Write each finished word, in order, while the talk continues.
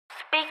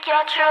Speak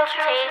your truth, T.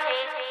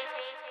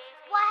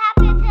 What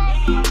happened to the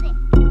music?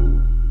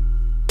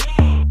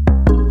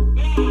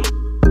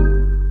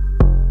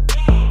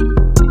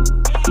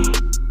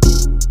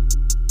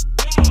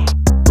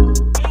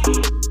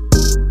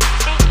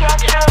 Speak your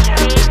truth, T.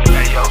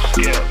 Hey, yo,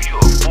 Skip, you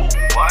a fool,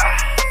 boy.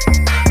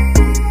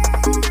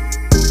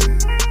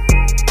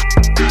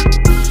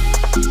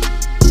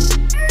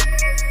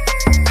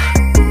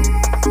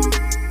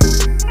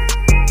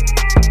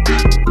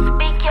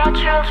 Speak your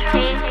truth, T.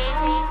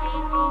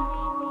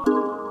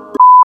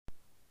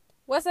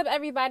 What's up,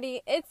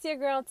 everybody? It's your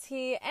girl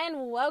T,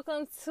 and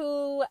welcome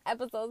to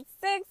episode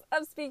 6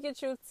 of Speak Your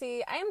Truth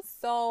T. I am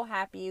so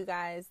happy, you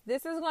guys.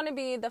 This is going to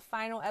be the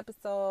final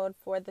episode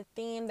for the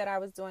theme that I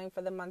was doing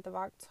for the month of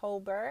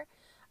October.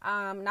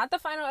 Not the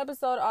final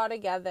episode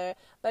altogether,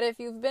 but if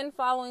you've been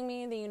following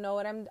me, then you know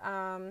what I'm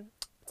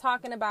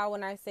talking about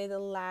when I say the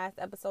last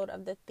episode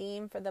of the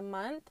theme for the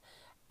month.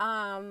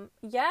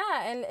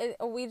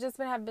 We just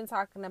have been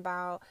talking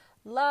about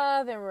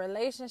love and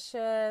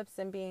relationships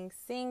and being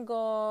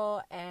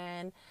single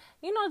and,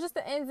 you know, just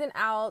the ins and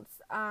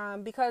outs,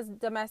 because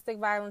Domestic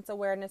Violence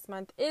Awareness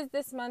Month is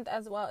this month,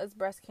 as well as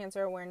Breast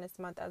Cancer Awareness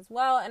Month as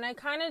well. And I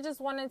kind of just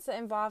wanted to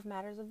involve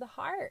matters of the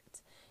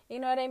heart. You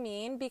know what I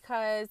mean?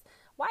 Because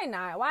why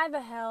not? Why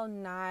the hell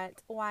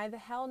not? Why the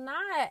hell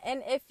not?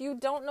 And if you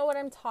don't know what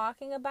I'm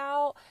talking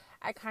about,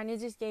 I kind of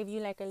just gave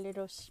you like a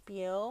little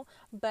spiel,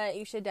 but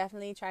you should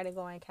definitely try to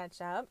go and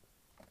catch up.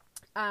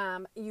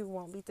 You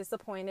won't be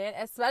disappointed,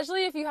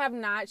 especially if you have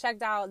not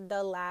checked out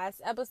the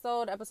last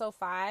episode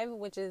 5,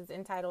 which is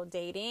entitled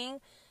Dating.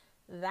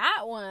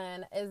 That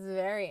one is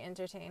very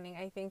entertaining.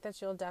 I think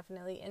that you'll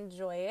definitely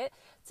enjoy it,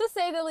 to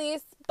say the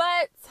least.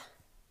 But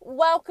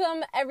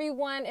welcome,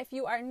 everyone. If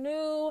you are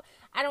new,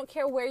 I don't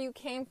care where you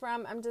came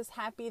from. I'm just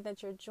happy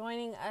that you're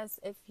joining us.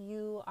 If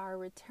you are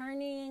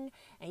returning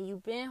and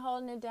you've been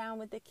holding it down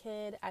with the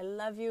kid, I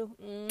love you.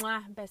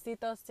 Mwah.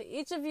 Besitos to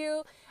each of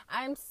you.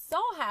 I'm so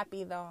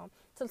happy, though,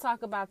 to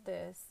talk about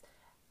this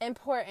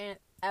important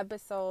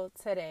episode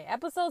today.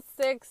 Episode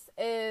 6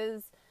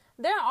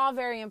 they're all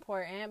very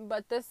important,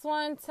 but this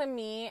one, to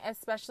me,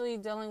 especially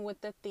dealing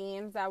with the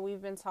themes that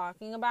we've been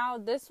talking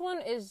about, this one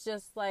is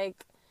just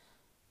like,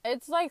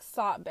 it's like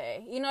Salt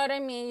Bae. You know what I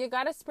mean? You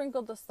got to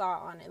sprinkle the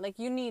salt on it. Like,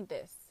 you need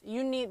this.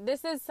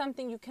 This is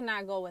something you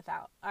cannot go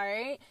without. All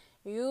right?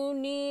 You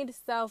need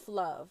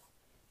self-love.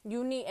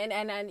 You need,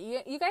 and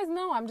you guys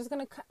know, I'm just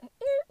going to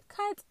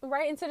cut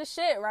right into the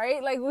shit,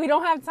 right? Like, we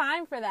don't have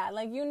time for that.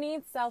 Like, you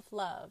need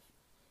self-love.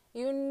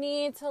 You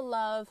need to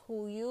love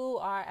who you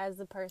are as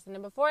a person.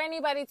 And before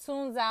anybody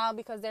tunes out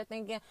because they're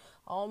thinking,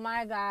 oh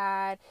my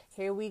God,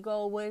 here we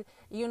go with,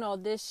 you know,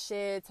 this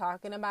shit,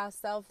 talking about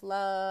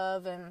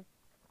self-love and,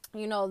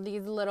 you know,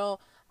 these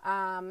little,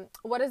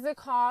 what is it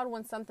called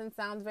when something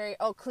sounds very,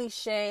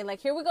 cliche.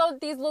 Like, here we go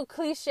with these little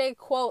cliche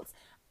quotes.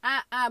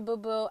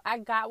 Boo-boo, I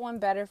got one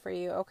better for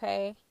you,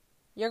 okay?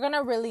 You're going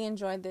to really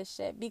enjoy this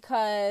shit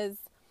because,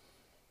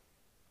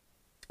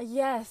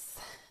 yes,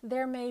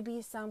 there may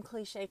be some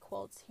cliche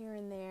quotes here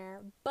and there.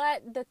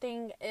 But the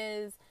thing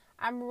is,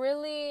 I'm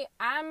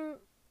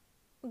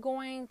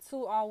going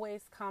to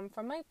always come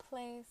from a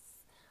place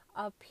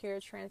of pure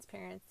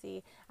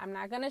transparency. I'm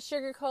not going to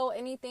sugarcoat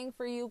anything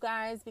for you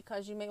guys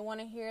because you may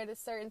want to hear it a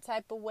certain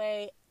type of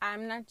way.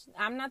 I'm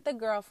not the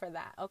girl for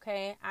that,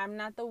 okay? I'm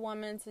not the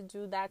woman to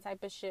do that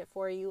type of shit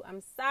for you. I'm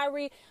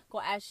sorry.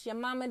 Go ask your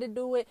mama to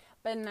do it,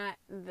 but not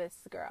this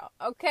girl,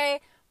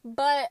 okay?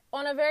 But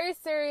on a very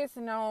serious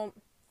note,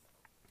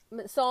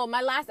 so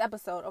my last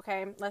episode,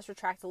 okay, let's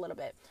retract a little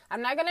bit.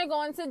 I'm not going to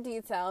go into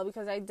detail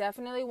because I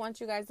definitely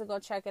want you guys to go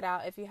check it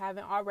out if you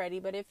haven't already.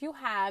 But if you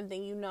have,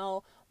 then you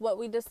know what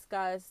we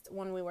discussed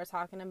when we were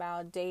talking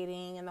about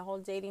dating and the whole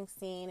dating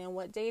scene and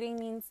what dating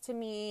means to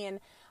me.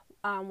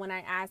 And when I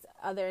asked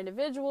other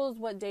individuals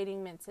what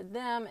dating meant to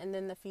them and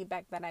then the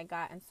feedback that I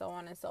got and so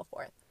on and so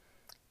forth.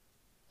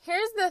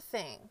 Here's the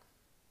thing.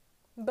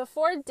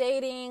 Before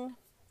dating,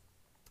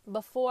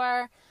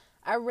 before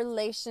a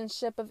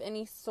relationship of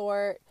any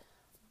sort,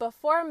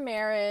 before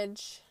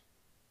marriage,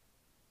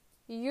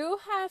 you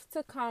have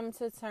to come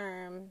to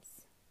terms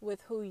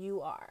with who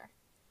you are.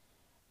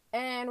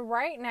 And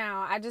right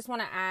now, I just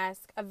want to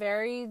ask a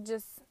very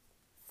just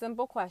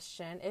simple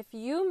question. If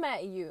you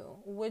met you,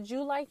 would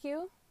you like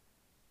you?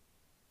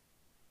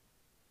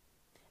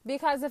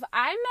 Because if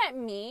I met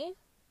me,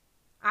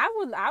 I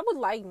would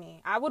like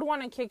me. I would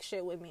want to kick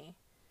shit with me.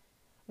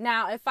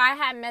 Now, if I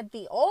had met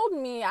the old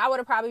me, I would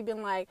have probably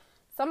been like,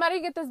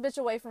 somebody get this bitch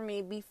away from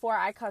me before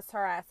I cuss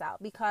her ass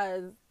out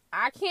because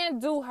I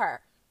can't do her.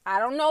 I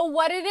don't know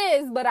what it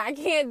is, but I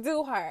can't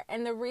do her.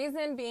 And the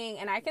reason being,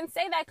 and I can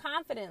say that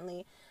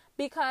confidently,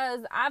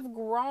 because I've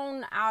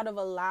grown out of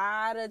a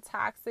lot of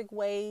toxic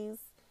ways,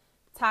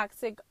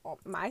 toxic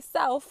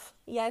myself.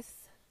 Yes,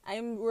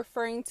 I'm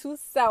referring to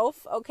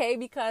self, okay?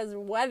 Because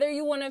whether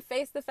you want to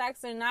face the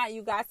facts or not,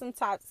 you got some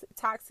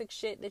toxic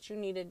shit that you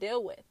need to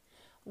deal with.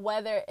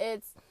 Whether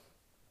it's,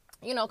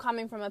 you know,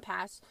 coming from a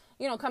past,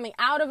 you know, coming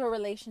out of a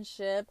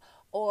relationship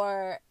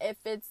or if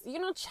it's,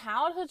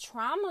 childhood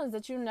traumas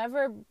that you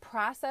never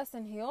processed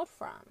and healed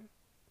from.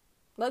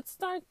 Let's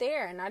start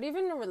there, not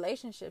even a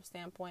relationship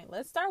standpoint.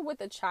 Let's start with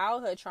the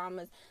childhood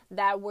traumas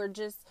that were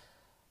just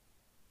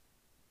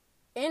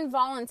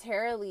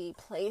involuntarily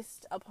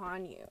placed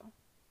upon you.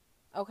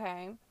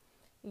 Okay?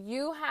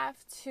 You have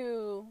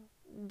to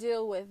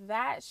deal with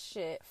that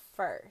shit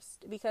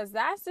first, because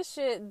that's the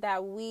shit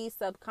that we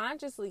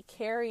subconsciously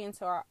carry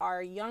into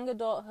our young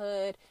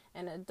adulthood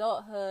and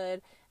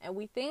adulthood, and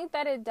we think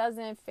that it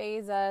doesn't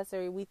faze us,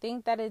 or we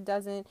think that it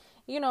doesn't,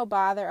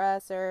 bother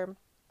us, or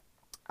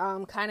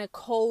kind of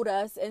code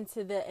us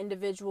into the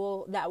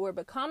individual that we're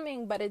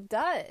becoming, but it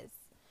does.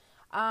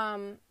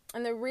 And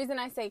the reason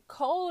I say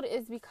code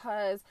is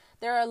because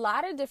there are a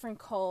lot of different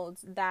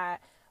codes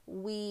that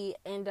we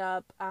end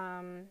up,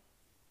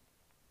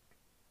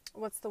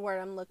 what's the word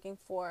I'm looking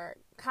for?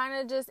 Kind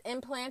of just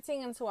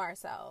implanting into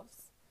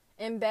ourselves,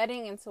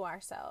 embedding into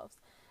ourselves.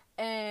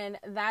 And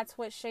that's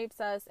what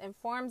shapes us and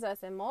forms us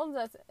and molds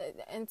us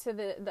into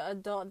the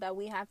adult that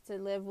we have to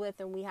live with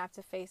and we have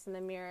to face in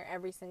the mirror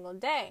every single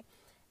day.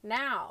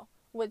 Now,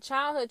 with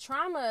childhood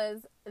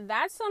traumas,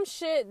 that's some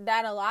shit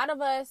that a lot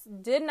of us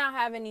did not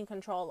have any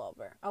control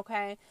over,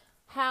 okay?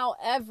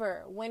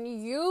 However, when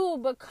you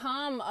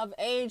become of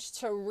age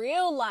to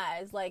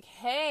realize, like,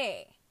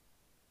 hey,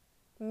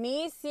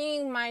 me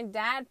seeing my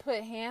dad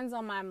put hands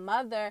on my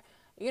mother,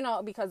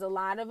 because a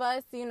lot of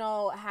us,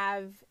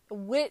 have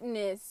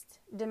witnessed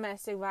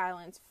domestic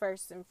violence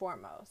first and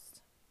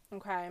foremost,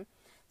 okay?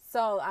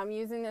 So I'm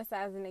using this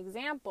as an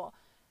example.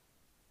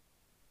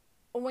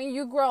 When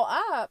you grow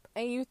up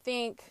and you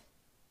think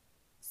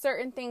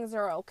certain things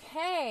are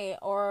okay,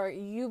 or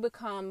you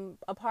become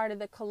a part of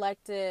the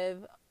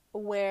collective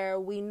where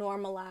we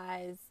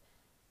normalize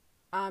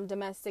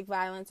domestic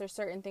violence or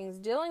certain things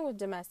dealing with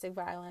domestic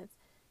violence,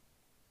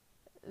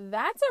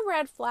 that's a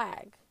red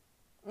flag.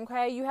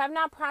 Okay, you have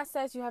not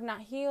processed, you have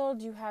not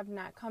healed, you have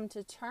not come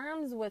to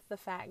terms with the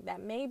fact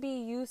that maybe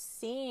you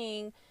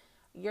seeing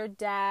your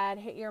dad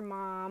hit your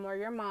mom or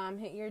your mom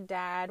hit your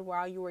dad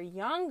while you were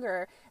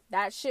younger,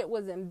 that shit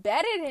was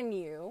embedded in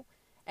you,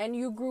 and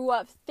you grew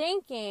up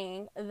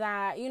thinking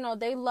that,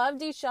 they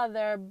loved each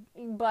other,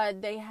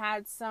 but they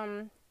had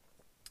some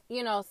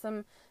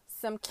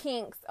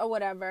kinks or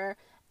whatever,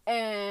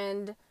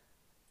 and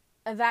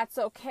that's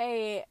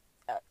okay.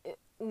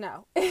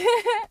 No.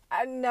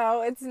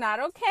 No, it's not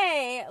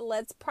okay.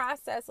 Let's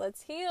process,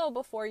 let's heal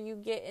before you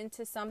get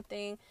into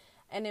something,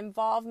 an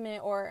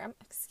involvement, or,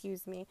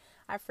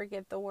 I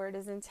forget the word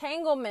is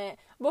entanglement,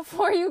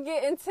 before you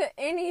get into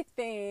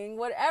anything,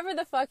 whatever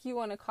the fuck you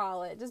want to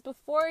call it. Just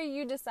before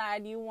you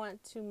decide you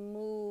want to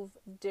move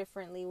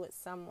differently with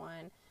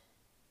someone,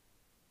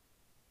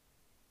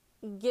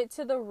 get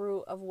to the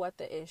root of what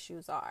the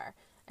issues are.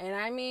 And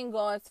I mean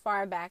go as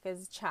far back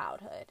as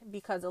childhood,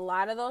 because a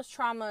lot of those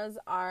traumas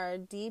are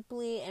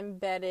deeply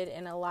embedded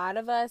in a lot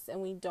of us,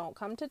 and we don't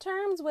come to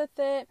terms with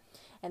it.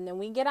 And then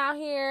we get out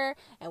here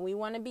and we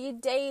want to be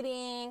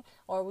dating,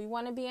 or we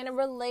want to be in a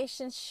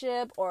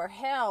relationship, or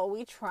hell,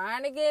 we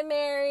trying to get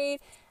married,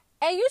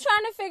 and you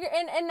trying to figure,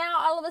 and now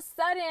all of a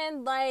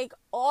sudden, like,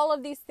 all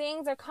of these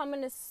things are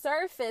coming to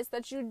surface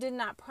that you did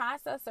not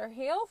process or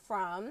heal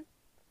from.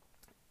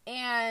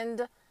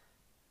 And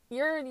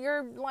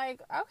you're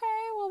like,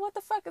 okay, well, what the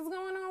fuck is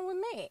going on with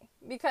me?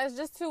 Because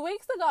just 2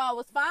 weeks ago I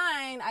was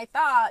fine, I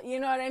thought, you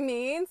know what I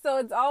mean? So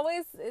it's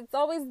always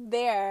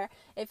there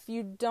if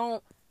you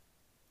don't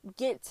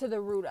get to the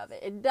root of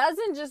it. It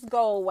doesn't just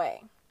go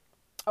away.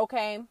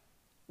 Okay?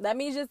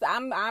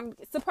 I'm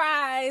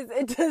surprised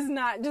it does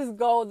not just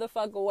go the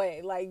fuck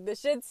away. Like, the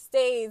shit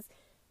stays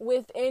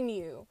within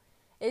you.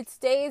 It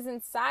stays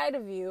inside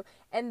of you,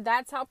 and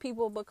that's how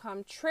people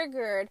become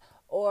triggered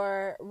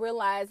or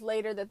realize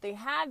later that they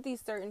have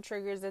these certain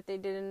triggers that they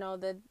didn't know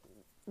that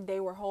they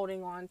were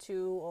holding on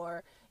to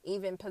or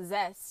even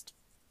possessed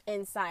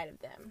inside of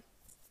them.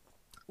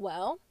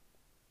 Well,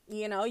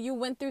 you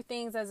went through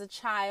things as a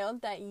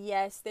child that,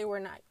 yes, they were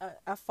not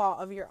a fault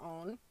of your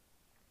own.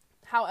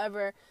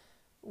 However,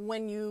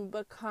 when you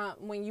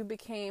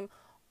became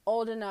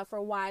old enough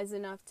or wise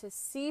enough to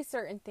see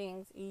certain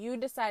things, you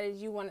decided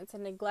you wanted to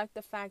neglect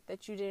the fact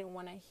that you didn't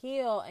want to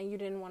heal and you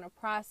didn't want to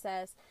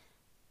process.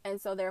 And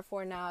so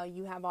therefore now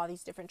you have all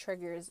these different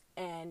triggers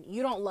and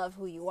you don't love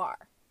who you are.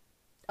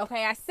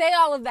 Okay, I say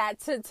all of that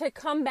to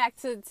come back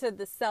to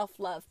the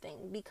self-love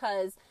thing,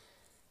 because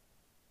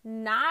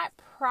not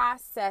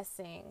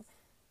processing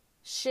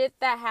shit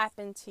that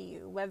happened to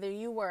you, whether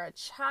you were a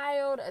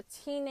child, a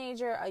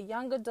teenager, a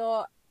young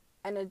adult,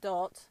 an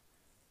adult,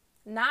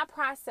 not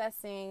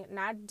processing,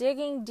 not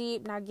digging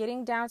deep, not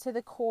getting down to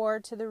the core,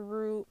 to the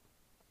root,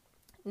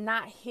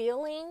 not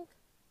healing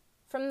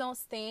from those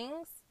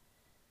things.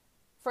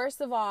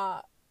 First of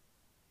all,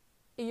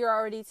 you're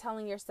already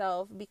telling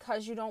yourself,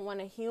 because you don't want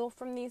to heal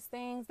from these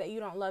things, that you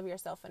don't love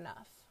yourself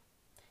enough.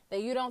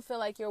 That you don't feel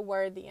like you're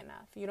worthy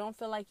enough. You don't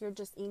feel like you're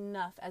just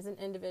enough as an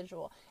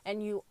individual.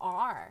 And you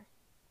are.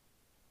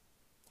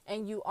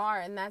 And you are.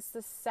 And that's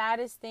the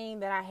saddest thing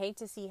that I hate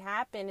to see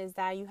happen, is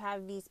that you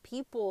have these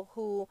people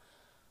who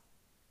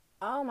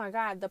oh my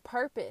God, the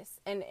purpose.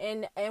 And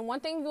one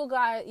thing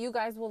you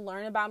guys will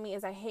learn about me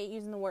is I hate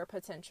using the word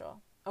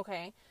potential.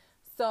 Okay.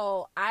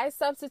 So I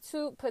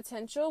substitute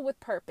potential with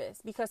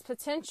purpose, because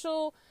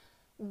potential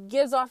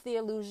gives off the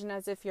illusion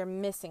as if you're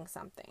missing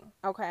something.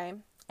 Okay.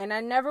 And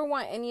I never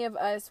want any of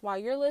us, while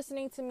you're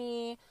listening to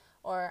me,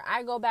 or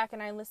I go back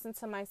and I listen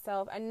to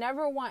myself, I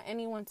never want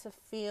anyone to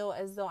feel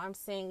as though I'm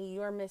saying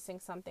you're missing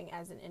something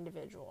as an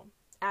individual.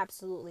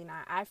 Absolutely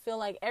not. I feel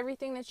like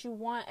everything that you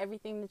want,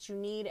 everything that you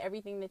need,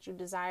 everything that you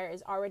desire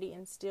is already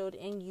instilled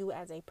in you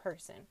as a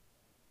person.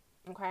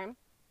 Okay?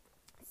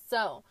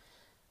 So,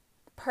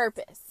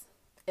 purpose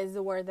is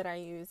the word that I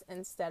use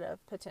instead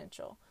of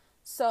potential.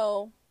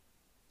 So,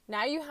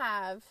 now you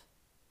have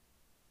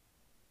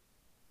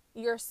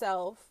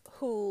yourself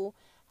who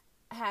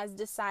has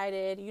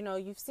decided,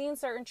 you've seen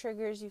certain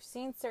triggers, you've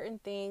seen certain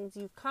things,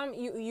 you've come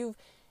to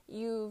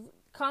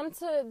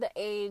the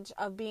age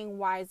of being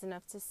wise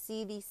enough to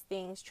see these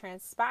things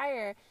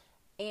transpire,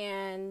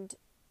 and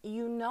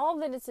you know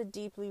that it's a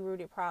deeply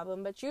rooted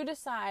problem, but you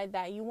decide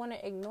that you want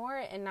to ignore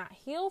it and not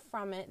heal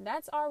from it.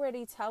 That's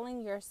already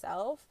telling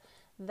yourself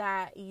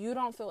that you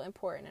don't feel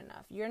important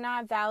enough. You're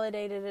not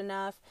validated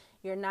enough.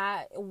 You're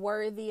not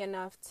worthy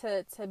enough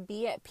to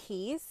be at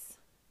peace.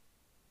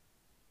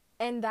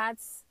 And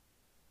that's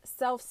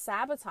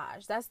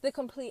self-sabotage. That's the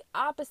complete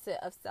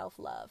opposite of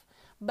self-love.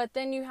 But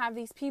then you have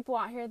these people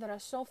out here that are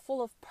so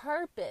full of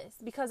purpose,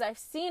 because I've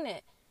seen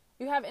it.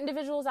 You have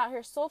individuals out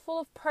here so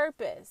full of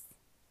purpose,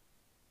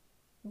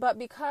 but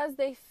because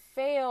they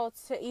fail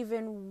to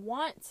even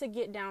want to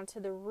get down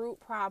to the root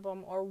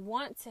problem or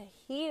want to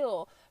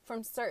heal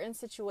from certain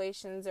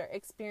situations or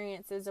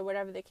experiences or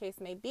whatever the case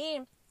may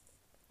be,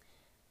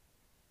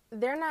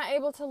 they're not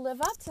able to live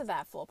up to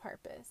that full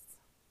purpose.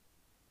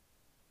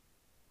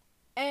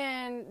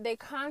 And they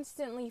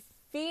constantly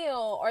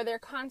feel, or they're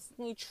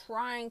constantly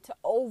trying to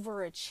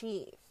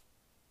overachieve.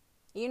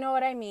 You know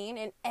what I mean?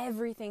 In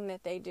everything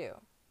that they do.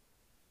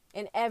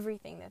 In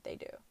everything that they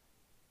do.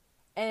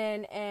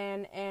 And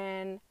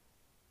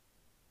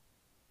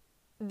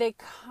they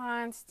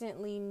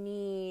constantly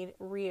need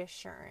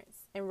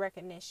reassurance and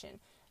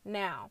recognition.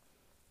 Now,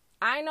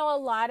 I know a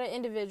lot of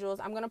individuals,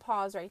 I'm going to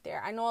pause right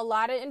there. I know a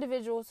lot of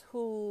individuals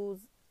whose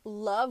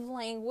love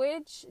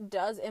language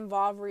does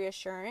involve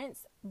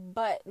reassurance,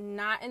 but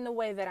not in the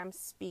way that I'm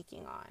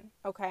speaking on,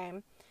 okay?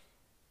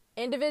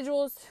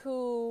 Individuals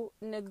who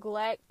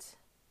neglect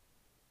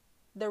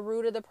the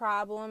root of the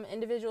problem,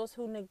 individuals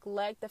who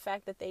neglect the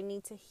fact that they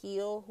need to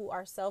heal, who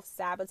are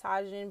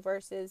self-sabotaging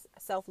versus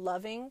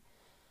self-loving,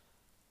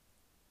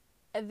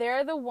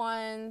 they're the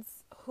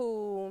ones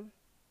who,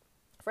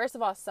 first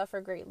of all, suffer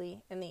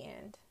greatly in the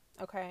end,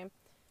 okay?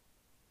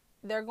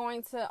 They're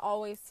going to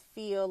always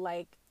feel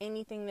like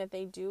anything that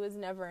they do is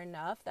never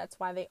enough. That's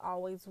why they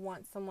always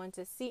want someone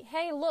to see,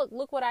 hey,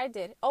 look what I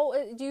did.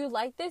 Oh, do you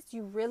like this? Do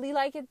you really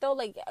like it though?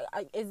 Like,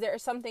 is there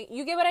something,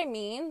 you get what I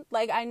mean?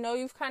 Like, I know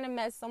you've kind of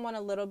met someone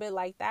a little bit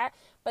like that,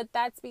 but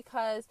that's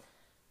because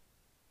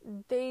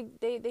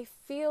they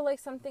feel like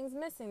something's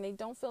missing. They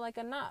don't feel like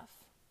enough.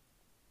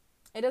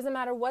 It doesn't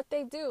matter what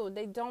they do.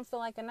 They don't feel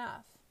like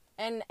enough.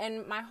 And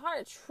my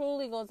heart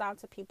truly goes out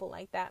to people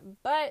like that.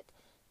 But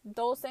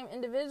those same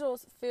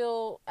individuals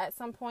feel at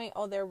some point,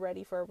 oh, they're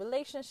ready for a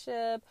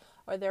relationship,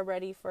 or they're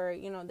ready for,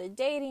 the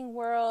dating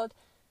world.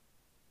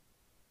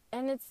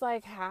 And it's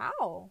like,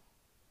 how?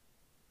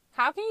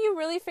 How can you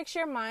really fix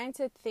your mind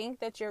to think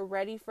that you're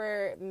ready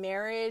for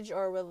marriage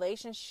or a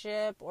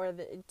relationship or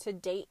to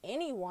date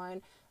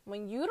anyone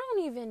when you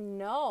don't even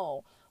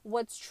know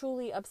what's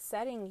truly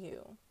upsetting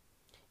you?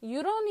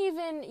 You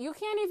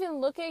can't even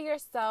look at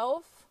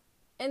yourself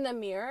in the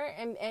mirror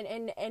and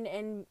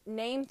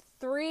name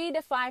 3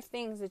 to 5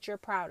 things that you're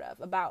proud of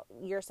about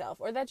yourself,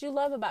 or that you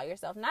love about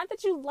yourself. Not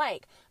that you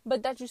like,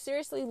 but that you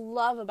seriously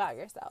love about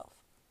yourself.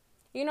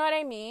 You know what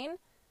I mean?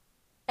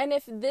 And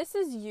if this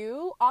is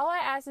you, all I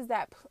ask is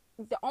that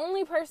the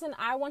only person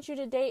I want you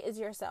to date is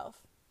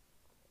yourself.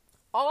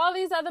 All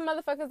these other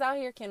motherfuckers out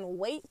here can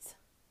wait.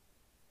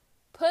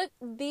 Put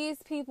these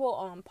people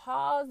on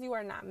pause. You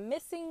are not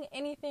missing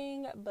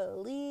anything,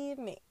 believe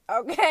me,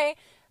 okay?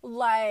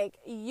 Like,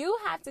 you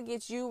have to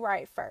get you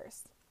right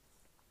first.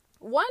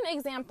 One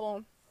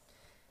example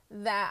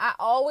that I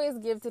always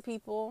give to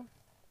people,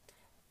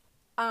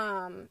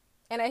 and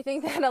I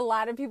think that a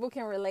lot of people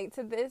can relate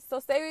to this. So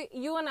say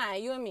you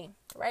and me,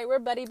 right? We're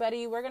buddy.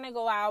 We're going to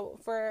go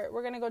out we're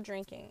going to go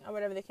drinking or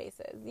whatever the case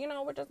is.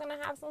 We're just going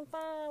to have some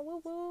fun.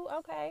 Woo woo.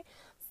 Okay.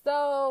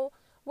 So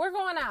we're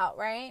going out,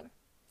 right?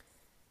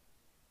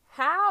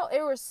 How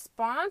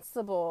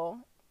irresponsible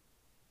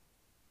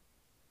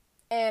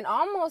and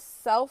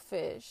almost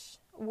selfish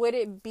would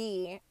it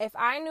be if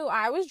I knew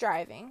I was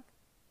driving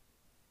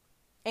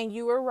and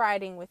you were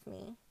riding with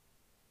me,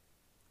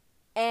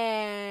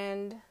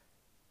 and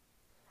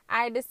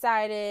I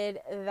decided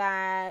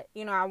that,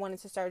 I wanted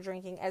to start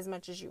drinking as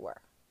much as you were.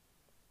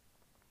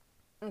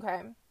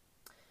 Okay.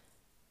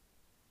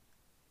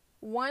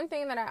 One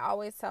thing that I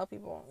always tell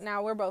people,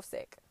 now we're both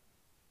sick.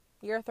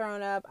 You're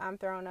thrown up, I'm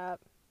thrown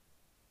up.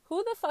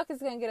 Who the fuck is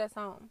going to get us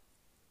home?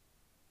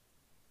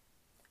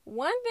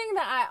 One thing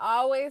that I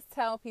always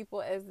tell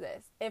people is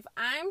this: if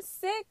I'm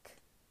sick,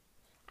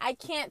 I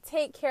can't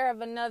take care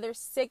of another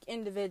sick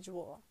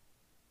individual.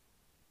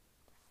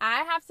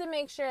 I have to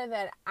make sure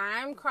that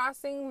I'm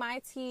crossing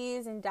my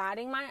T's and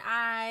dotting my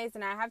I's,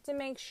 and I have to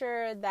make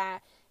sure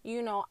that,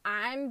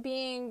 I'm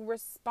being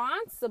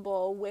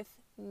responsible with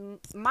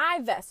my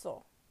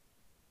vessel.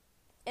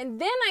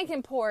 And then I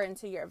can pour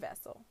into your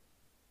vessel.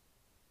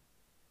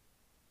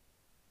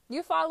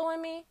 You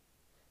following me?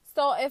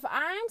 So if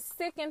I'm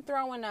sick and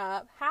throwing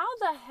up, how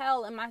the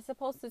hell am I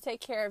supposed to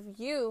take care of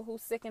you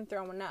who's sick and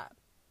throwing up?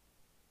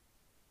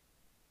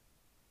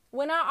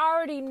 When I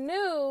already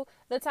knew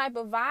the type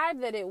of vibe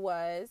that it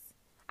was,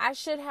 I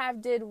should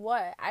have did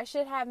what? I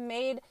should have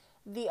made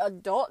the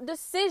adult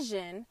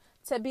decision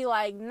to be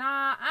like,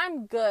 nah,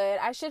 I'm good.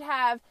 I should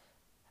have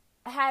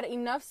had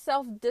enough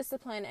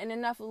self-discipline and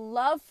enough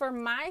love for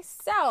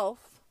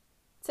myself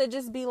to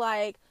just be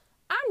like,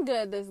 I'm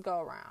good this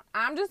go around.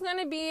 I'm just going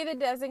to be the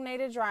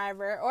designated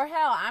driver, or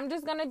hell, I'm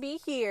just going to be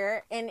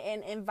here and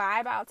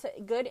vibe out to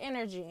good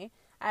energy.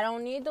 I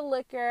don't need the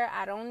liquor.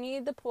 I don't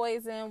need the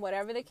poison,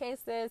 whatever the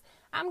case is.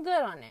 I'm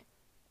good on it.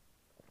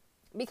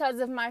 Because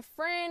if my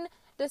friend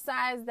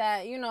decides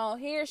that, he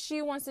or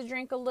she wants to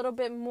drink a little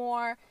bit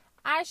more,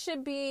 I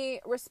should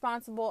be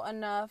responsible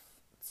enough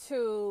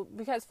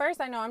because first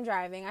I know I'm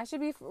driving. I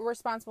should be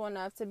responsible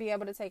enough to be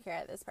able to take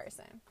care of this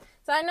person.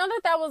 So I know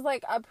that was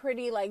like a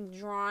pretty like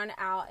drawn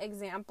out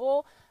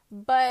example,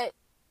 but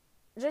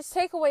just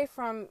take away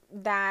from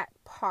that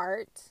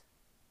part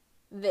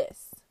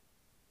this.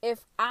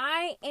 If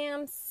I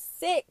am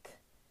sick,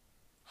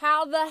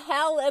 how the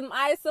hell am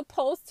I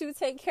supposed to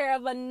take care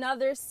of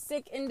another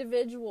sick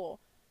individual?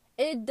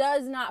 It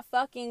does not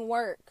fucking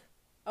work.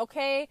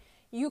 Okay?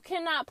 You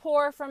cannot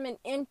pour from an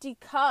empty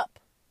cup.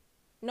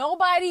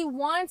 Nobody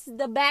wants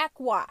the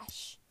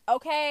backwash.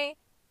 Okay?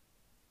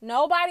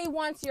 Nobody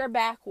wants your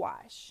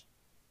backwash.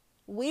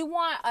 We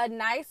want a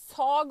nice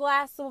tall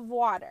glass of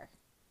water,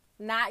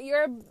 not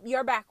your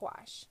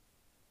backwash.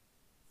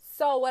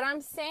 So what I'm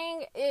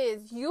saying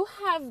is you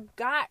have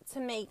got to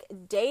make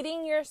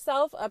dating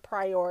yourself a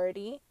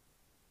priority.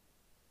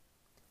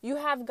 You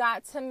have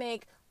got to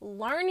make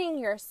learning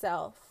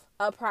yourself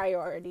a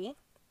priority.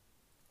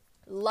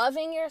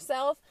 Loving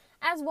yourself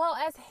as well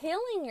as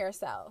healing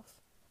yourself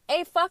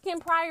a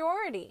fucking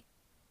priority.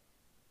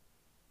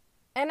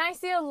 And I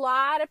see a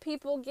lot of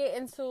people get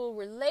into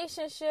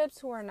relationships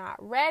who are not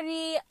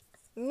ready.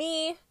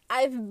 Me,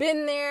 I've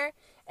been there,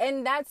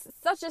 and that's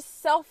such a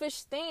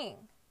selfish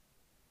thing.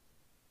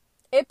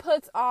 It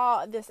puts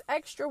all this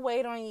extra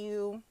weight on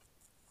you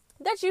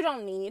that you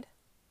don't need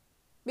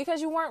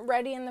because you weren't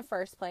ready in the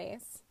first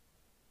place.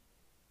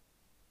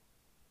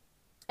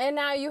 And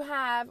now you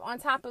have, on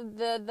top of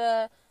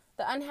the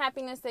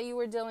unhappiness that you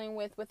were dealing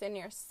with within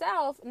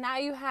yourself, now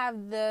you have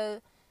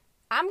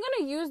I'm going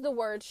to use the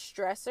word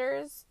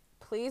stressors.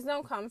 Please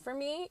don't come for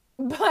me,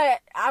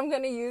 but I'm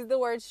going to use the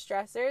word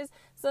stressors.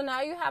 So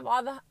now you have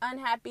all the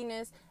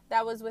unhappiness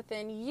that was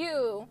within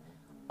you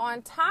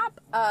on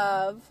top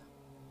of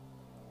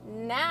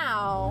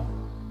now,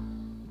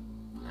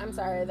 I'm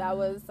sorry, that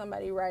was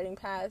somebody riding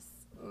past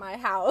my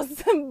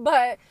house,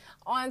 but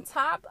on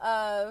top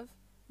of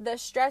the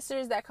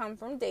stressors that come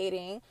from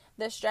dating,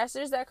 the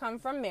stressors that come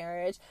from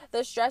marriage, the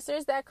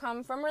stressors that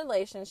come from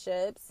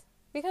relationships,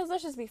 because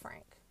let's just be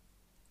frank,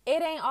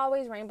 it ain't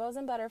always rainbows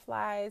and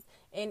butterflies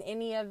in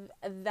any of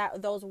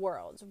those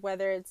worlds,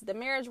 whether it's the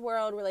marriage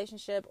world,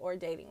 relationship, or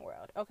dating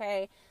world,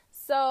 okay?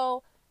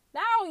 So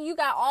now you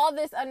got all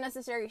this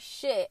unnecessary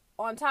shit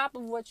on top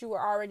of what you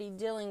were already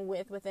dealing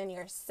with within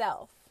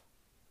yourself.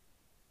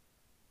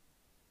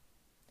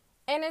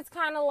 And it's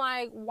kind of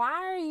like, why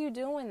are you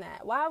doing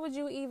that? Why would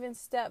you even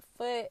step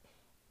foot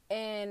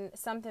in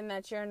something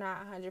that you're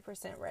not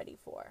 100% ready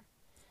for?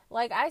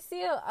 Like, I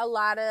see a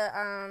lot of,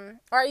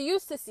 or I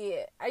used to see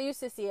it. I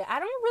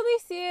don't really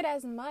see it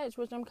as much,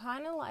 which I'm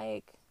kind of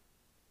like,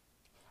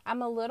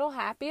 I'm a little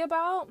happy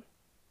about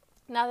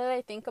now that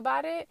I think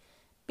about it.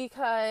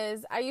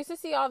 Because I used to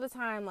see all the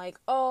time, like,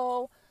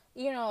 a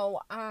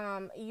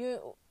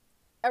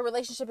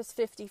relationship is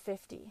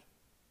 50-50.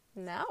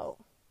 No.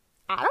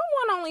 I don't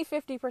want only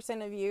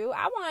 50% of you.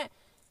 I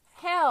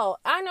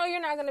know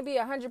you're not going to be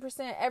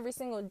 100% every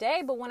single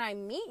day, but when I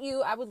meet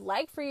you, I would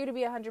like for you to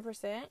be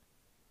 100%.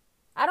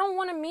 I don't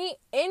want to meet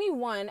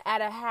anyone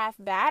at a half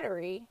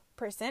battery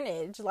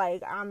percentage.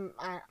 Like,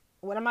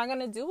 what am I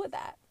going to do with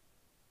that?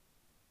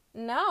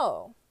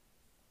 No.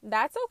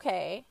 That's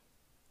okay.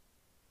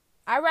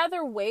 I'd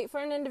rather wait for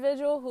an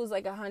individual who's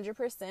like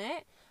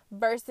 100%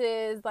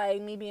 versus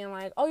like me being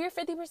like, oh, you're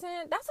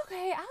 50%? That's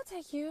okay. I'll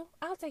take you.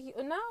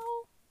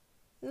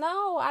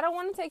 No, I don't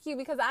want to take you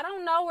because I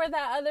don't know where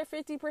that other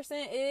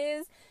 50%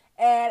 is.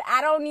 And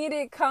I don't need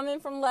it coming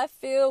from left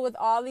field with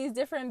all these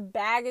different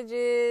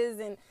baggages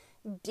and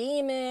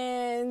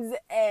demons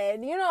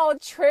and,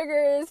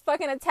 triggers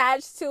fucking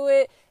attached to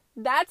it.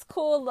 That's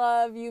cool,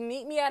 love. You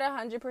meet me at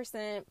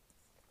 100%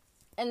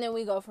 and then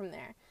we go from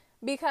there.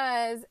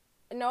 Because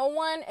no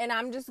one, and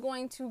I'm just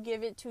going to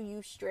give it to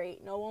you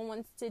straight, no one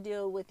wants to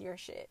deal with your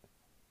shit.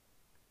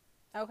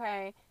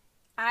 Okay.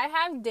 I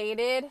have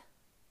dated,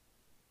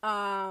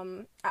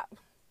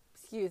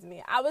 excuse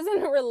me, I was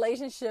in a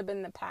relationship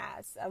in the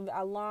past,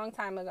 a long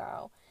time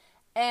ago.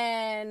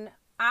 And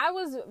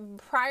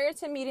prior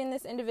to meeting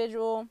this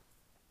individual,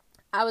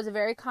 I was a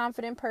very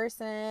confident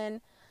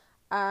person.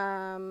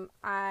 Of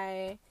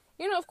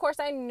course,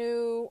 I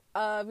knew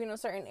of,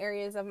 certain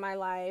areas of my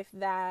life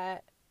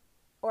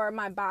or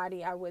my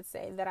body, I would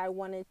say, that I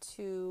wanted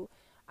to,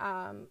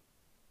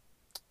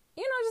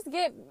 just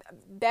get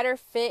better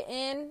fit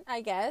in,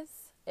 I guess,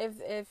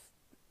 if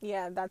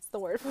yeah, that's the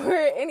word for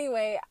it.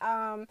 Anyway,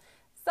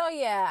 so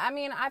yeah, I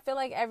mean, I feel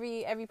like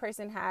every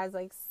person has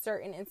like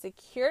certain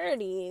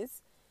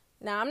insecurities.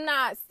 Now, I'm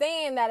not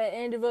saying that an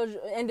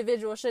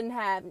individual shouldn't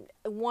have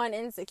one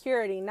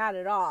insecurity, not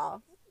at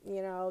all.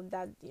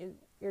 That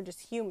you're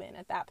just human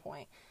at that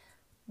point.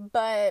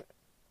 But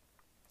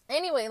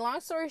anyway,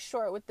 long story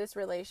short, with this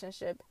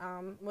relationship,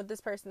 with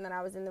this person that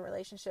I was in the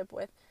relationship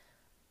with,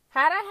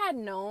 had I had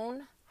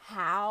known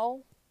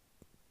how,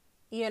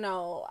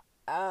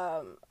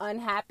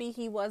 unhappy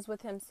he was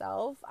with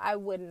himself, I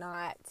would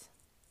not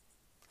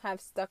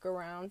have stuck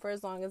around for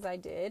as long as I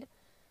did.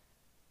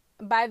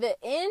 By the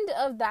end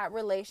of that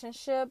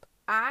relationship,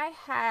 I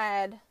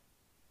had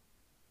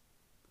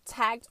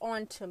tagged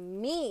on to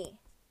me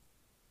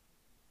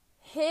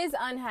his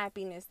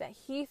unhappiness that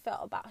he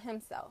felt about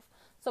himself.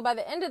 So by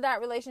the end of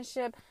that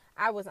relationship,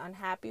 I was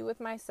unhappy with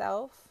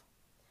myself.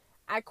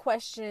 I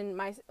questioned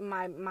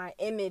my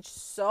image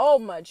so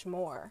much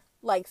more.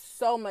 Like,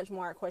 so much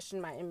more. I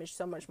questioned my image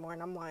so much more.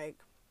 And I'm like,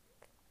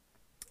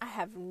 I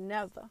have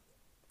never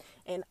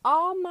in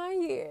all my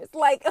years,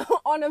 like,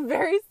 on a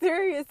very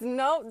serious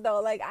note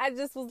though, like, I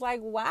just was like,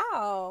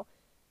 wow,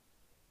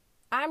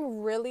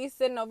 I'm really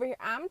sitting over here.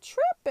 I'm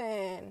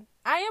tripping.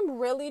 I am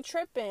really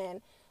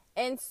tripping.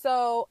 And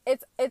so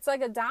it's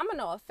like a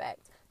domino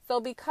effect. So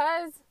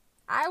because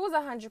I was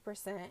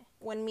 100%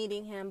 when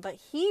meeting him, but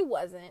he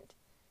wasn't,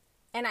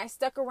 and I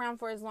stuck around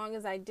for as long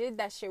as I did,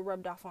 that shit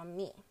rubbed off on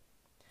me.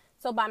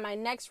 So by my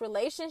next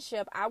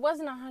relationship, I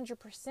wasn't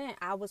 100%.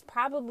 I was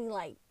probably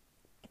like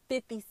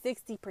 50,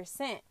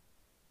 60%.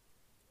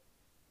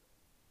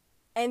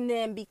 And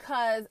then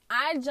because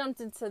I jumped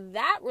into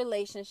that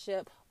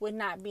relationship with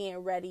not being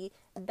ready,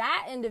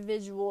 that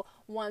individual,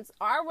 once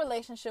our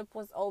relationship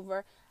was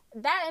over,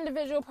 that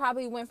individual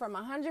probably went from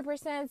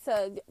 100%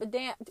 to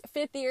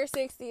 50 or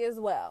 60 as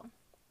well.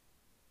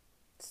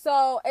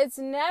 So it's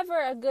never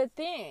a good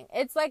thing.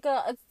 It's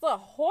a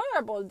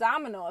horrible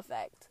domino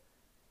effect.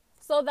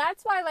 So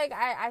that's why, like,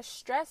 I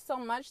stress so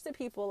much to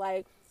people,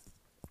 like,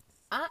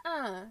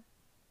 I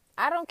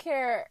don't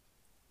care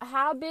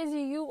how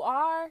busy you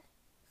are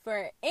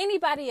for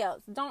anybody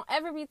else. Don't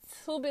ever be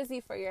too busy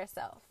for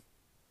yourself.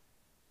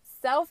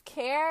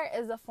 Self-care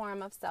is a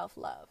form of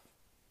self-love.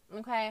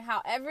 Okay?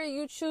 However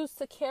you choose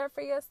to care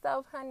for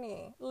yourself,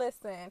 honey,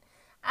 listen,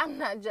 I'm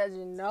not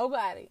judging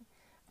nobody.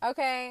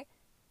 Okay?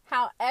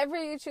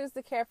 However you choose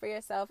to care for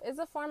yourself is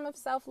a form of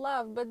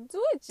self-love, but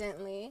do it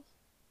gently.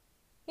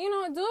 Do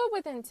it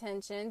with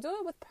intention. Do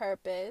it with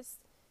purpose.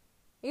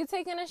 You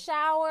taking a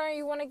shower,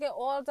 you want to get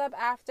oiled up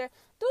after,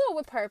 do it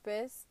with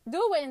purpose. Do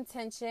it with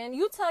intention.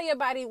 You tell your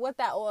body what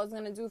that oil is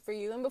going to do for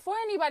you. And before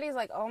anybody's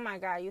like, oh my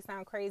God, you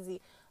sound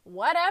crazy.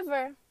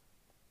 Whatever,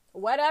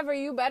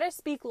 you better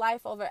speak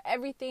life over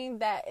everything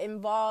that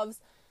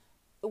involves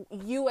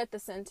you at the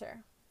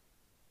center.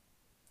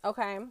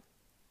 Okay?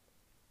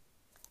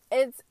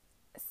 It's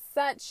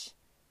such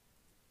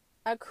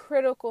a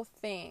critical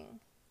thing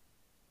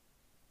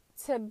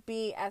to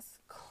be as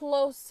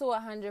close to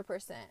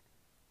 100%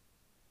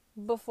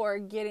 before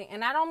getting,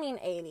 and I don't mean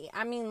 80,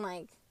 I mean,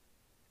 like,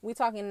 we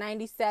talking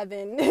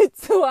 97 to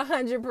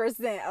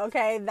 100%.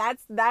 Okay,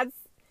 that's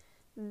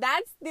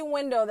the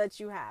window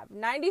that you have.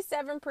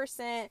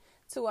 97%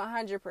 to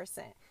 100%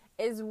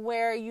 is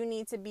where you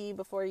need to be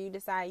before you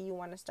decide you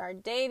want to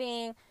start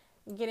dating,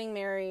 getting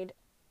married,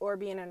 or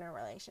being in a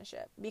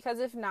relationship. Because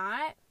if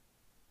not,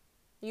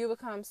 you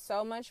become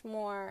so much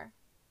more,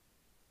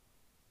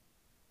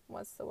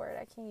 what's the word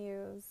I can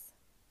use?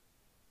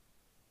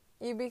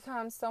 You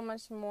become so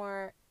much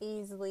more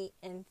easily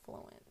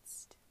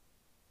influenced.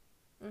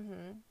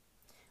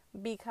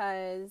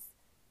 Because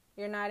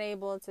you're not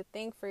able to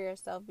think for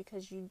yourself,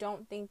 because you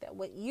don't think that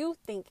what you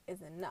think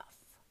is enough.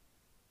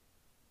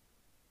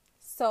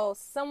 So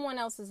someone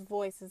else's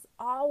voice is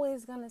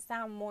always going to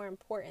sound more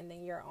important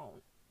than your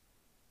own.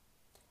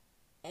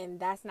 And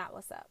that's not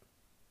what's up.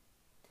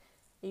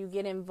 You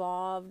get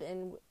involved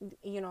in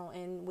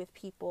with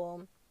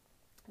people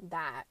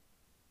that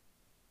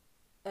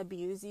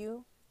abuse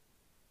you.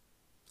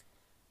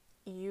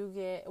 You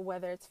get,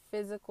 whether it's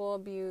physical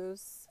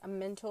abuse,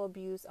 mental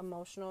abuse,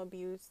 emotional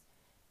abuse,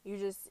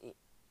 and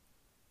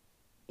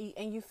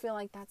you feel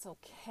like that's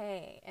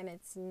okay, and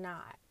it's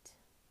not.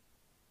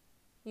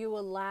 You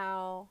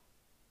allow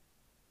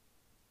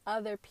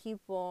other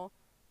people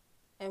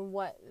and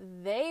what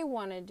they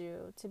want to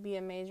do to be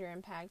a major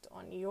impact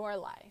on your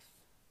life.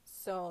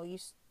 So you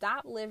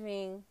stop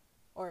living,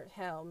 or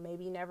hell,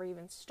 maybe never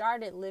even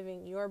started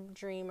living your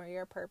dream or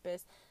your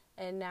purpose,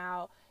 and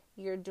now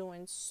you're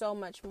doing so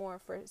much more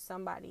for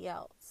somebody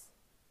else.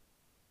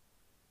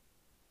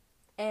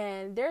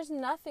 And there's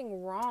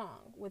nothing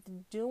wrong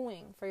with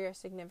doing for your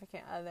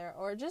significant other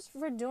or just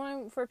for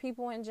doing for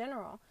people in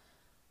general.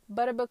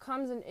 But it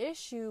becomes an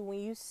issue when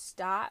you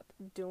stop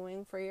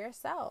doing for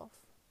yourself.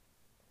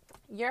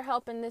 You're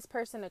helping this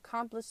person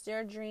accomplish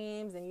their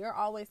dreams and you're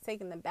always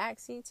taking the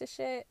backseat to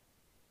shit.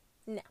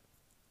 No,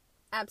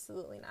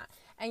 absolutely not.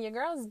 And your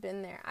girl's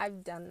been there.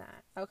 I've done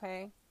that,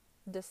 okay?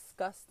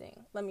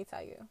 Disgusting, let me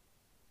tell you.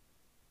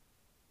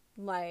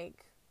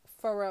 Like,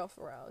 for real,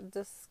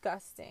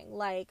 disgusting.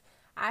 Like,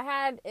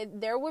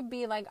 there would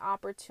be like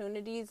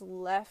opportunities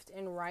left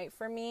and right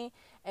for me.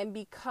 And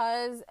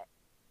because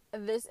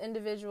this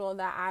individual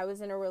that I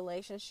was in a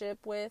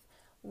relationship with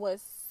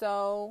was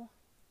so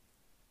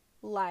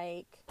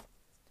like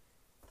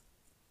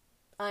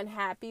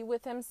unhappy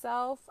with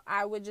himself,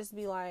 I would just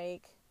be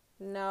like,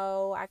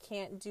 no, I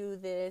can't do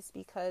this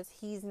because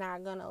he's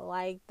not gonna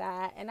like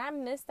that. And I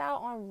missed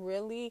out on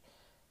really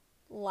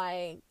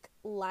like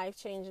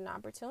life-changing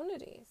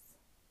opportunities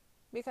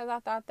because I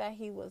thought that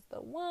he was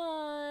the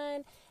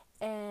one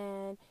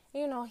and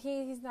you know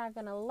he's not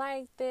gonna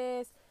like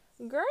this.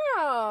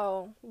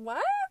 Girl,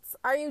 what?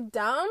 Are you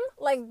dumb?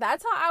 Like,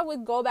 that's how I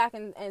would go back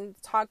and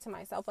talk to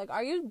myself. Like,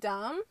 are you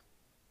dumb?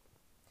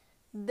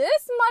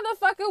 This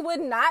motherfucker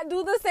would not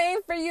do the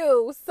same for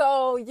you,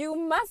 so you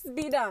must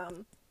be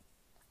dumb.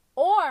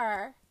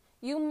 Or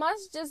you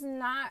must just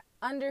not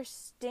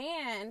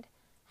understand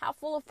how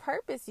full of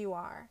purpose you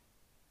are.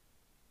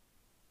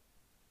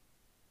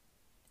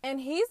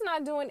 And he's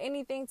not doing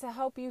anything to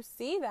help you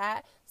see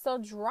that, so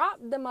drop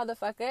the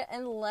motherfucker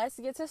and let's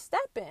get to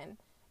stepping.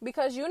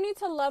 Because you need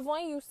to love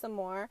on you some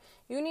more.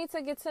 You need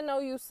to get to know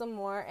you some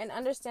more and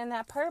understand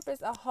that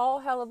purpose a whole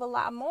hell of a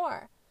lot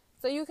more.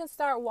 So you can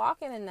start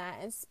walking in that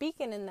and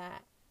speaking in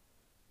that.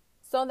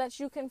 So that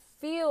you can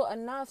feel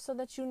enough so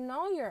that you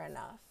know you're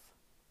enough.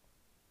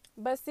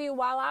 But see,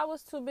 while I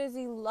was too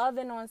busy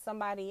loving on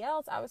somebody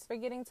else, I was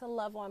forgetting to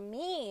love on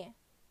me.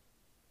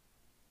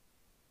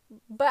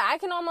 But I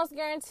can almost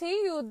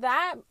guarantee you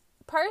that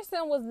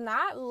person was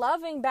not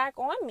loving back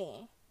on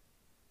me.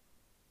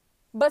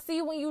 But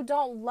see, when you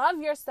don't love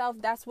yourself,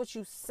 that's what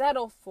you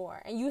settle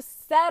for. And you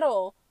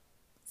settle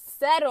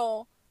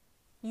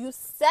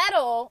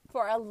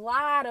for a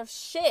lot of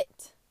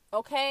shit,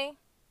 okay?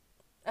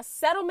 A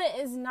settlement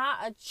is not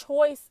a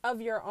choice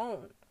of your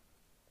own.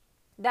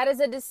 That is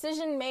a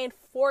decision made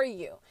for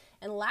you.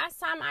 And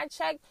last time I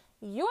checked,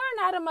 you are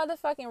not a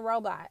motherfucking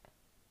robot.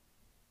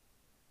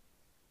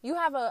 You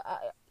have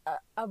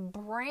a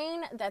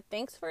brain that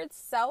thinks for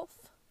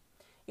itself.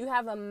 You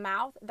have a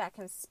mouth that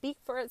can speak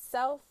for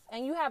itself.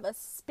 And you have a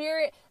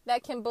spirit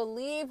that can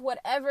believe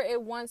whatever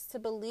it wants to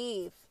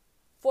believe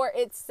for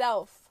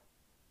itself.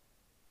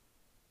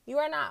 You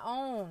are not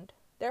owned.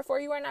 Therefore,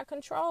 you are not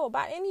controlled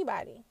by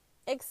anybody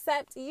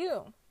except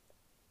you.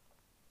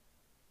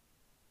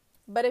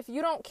 But if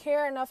you don't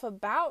care enough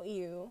about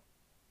you,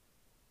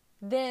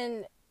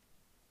 then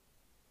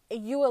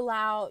you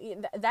allow,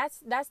 that's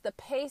the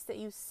pace that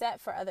you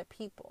set for other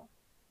people.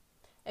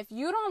 If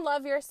you don't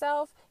love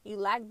yourself, you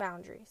lack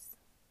boundaries.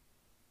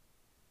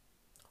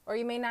 Or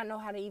you may not know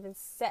how to even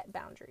set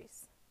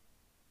boundaries.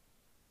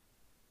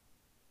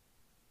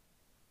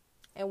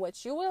 And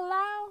what you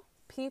allow,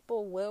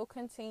 people will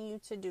continue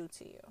to do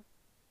to you.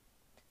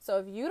 So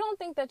if you don't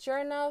think that you're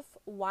enough,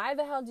 why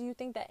the hell do you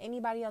think that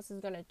anybody else is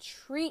going to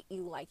treat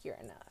you like you're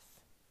enough?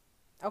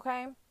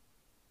 Okay?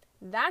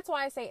 That's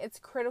why I say it's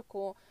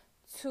critical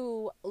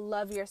to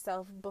love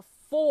yourself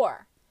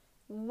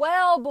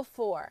well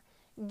before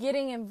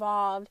getting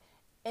involved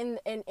in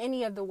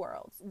any of the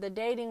worlds. The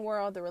dating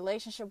world, the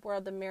relationship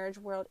world, the marriage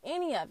world,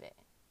 any of it.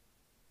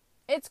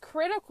 It's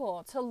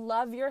critical to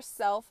love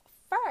yourself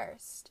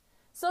first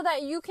so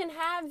that you can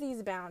have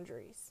these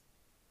boundaries.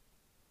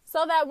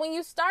 So that when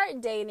you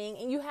start dating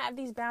and you have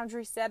these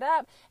boundaries set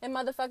up and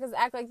motherfuckers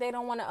act like they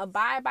don't want to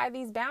abide by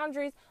these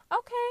boundaries,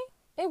 okay,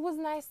 it was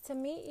nice to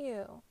meet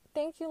you.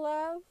 Thank you,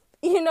 love.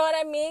 You know what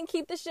I mean?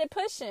 Keep the shit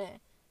pushing.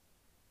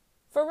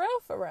 For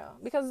real.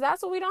 Because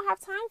that's what we don't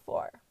have time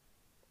for.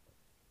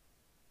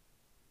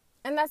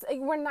 And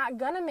we're not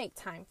going to make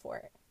time for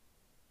it.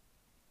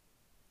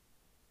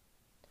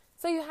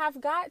 So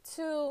you've got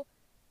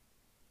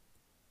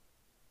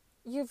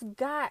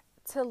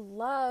to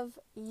love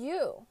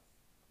you.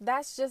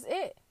 That's just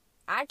it.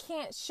 I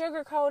can't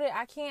sugarcoat it.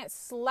 I can't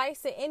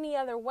slice it any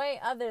other way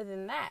other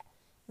than that.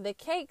 The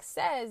cake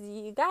says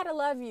you gotta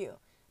love you.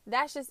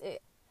 That's just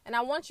it. And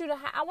I want you to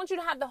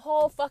have the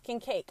whole fucking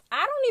cake.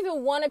 I don't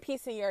even want a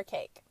piece of your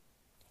cake.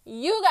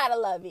 You gotta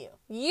love you.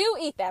 You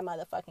eat that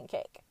motherfucking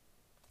cake.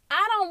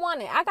 I don't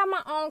want it. I got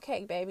my own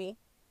cake, baby.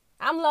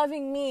 I'm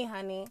loving me,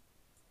 honey.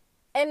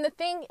 And the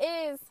thing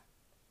is,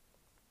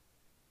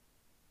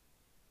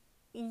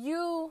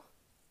 you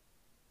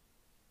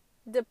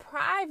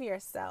deprive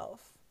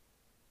yourself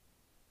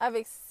of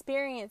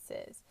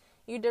experiences.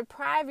 You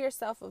deprive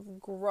yourself of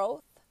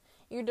growth.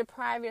 You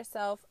deprive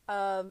yourself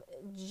of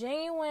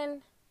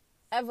genuine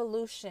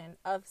evolution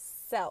of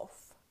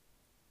self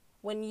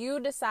when you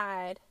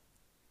decide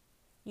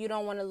you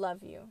don't want to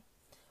love you.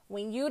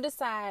 When you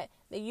decide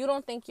that you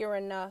don't think you're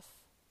enough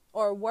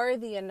or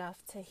worthy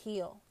enough to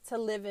heal, to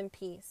live in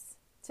peace,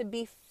 to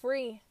be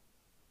free.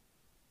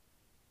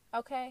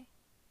 Okay?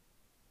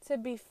 To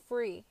be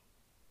free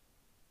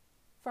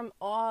from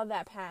all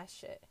that past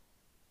shit.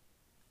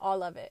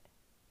 All of it.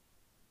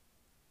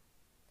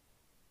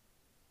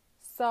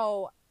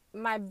 So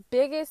my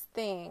biggest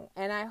thing,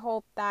 and I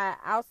hope that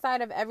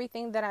outside of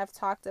everything that I've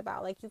talked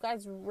about, like, you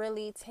guys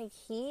really take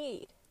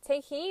heed.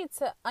 Take heed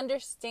to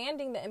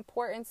understanding the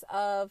importance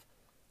of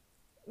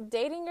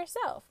dating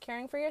yourself,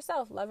 caring for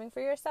yourself, loving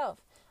for yourself,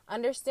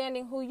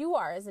 understanding who you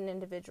are as an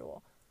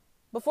individual.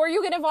 Before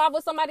you get involved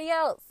with somebody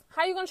else,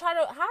 how are you going to how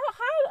are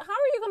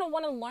you going to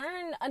want to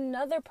learn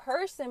another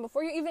person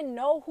before you even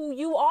know who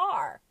you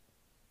are?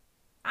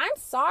 I'm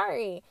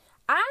sorry.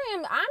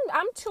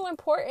 I'm too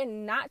important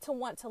not to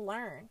want to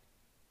learn.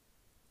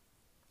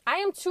 I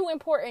am too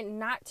important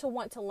not to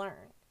want to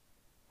learn.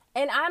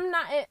 And I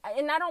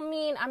don't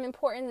mean I'm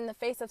important in the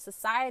face of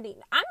society.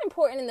 I'm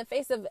important in the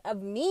face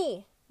of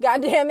me.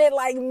 God damn it,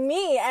 like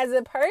me as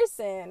a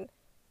person.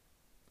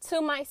 To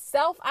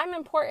myself, I'm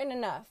important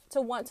enough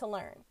to want to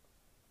learn.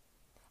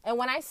 And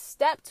when I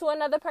step to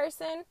another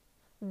person,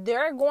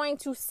 they're going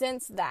to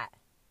sense that.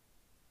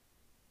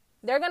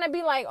 They're going to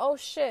be like, oh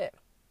shit.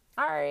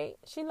 All right,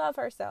 she love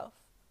herself.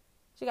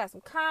 She got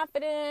some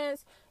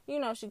confidence. You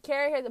know, she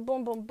carry her, the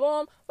boom, boom,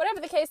 boom. Whatever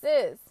the case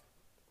is.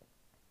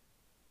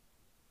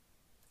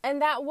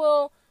 And that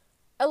will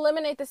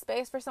eliminate the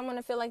space for someone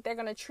to feel like they're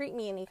going to treat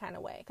me any kind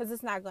of way. Because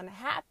it's not going to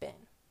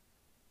happen.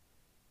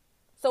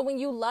 So when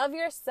you love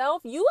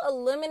yourself, you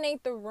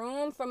eliminate the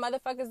room for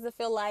motherfuckers to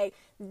feel like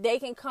they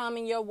can come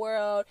in your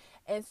world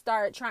and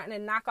start trying to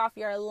knock off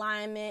your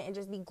alignment and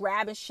just be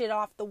grabbing shit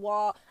off the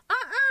wall.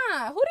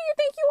 Who do you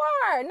think you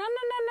are? No.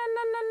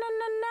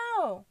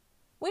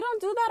 We don't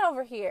do that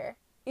over here.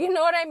 You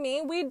know what I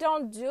mean? We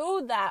don't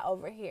do that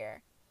over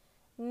here.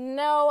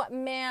 No,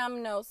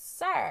 ma'am, no,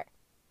 sir.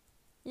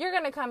 You're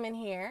going to come in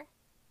here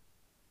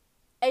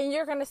and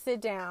you're going to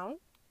sit down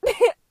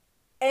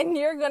and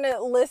you're going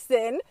to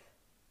listen.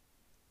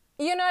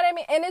 You know what I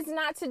mean? And it's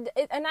not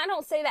and I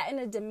don't say that in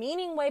a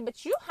demeaning way,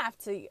 but you have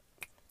to,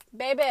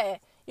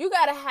 baby, you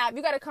got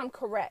to come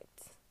correct.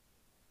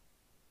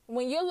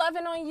 When you're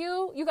loving on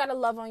you, you got to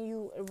love on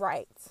you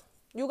right.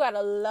 You got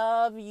to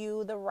love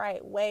you the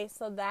right way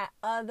so that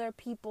other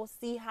people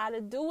see how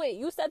to do it.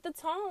 You set the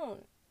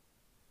tone.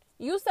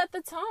 You set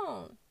the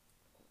tone.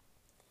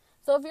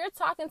 So if you're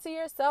talking to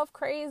yourself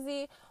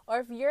crazy,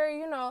 or if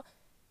you're,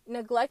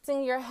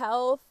 neglecting your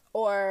health,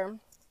 or,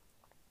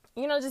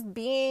 just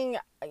being,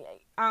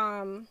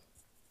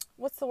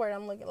 what's the word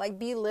I'm looking, like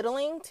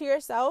belittling to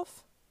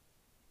yourself,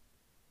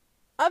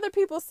 other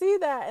people see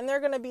that and they're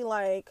going to be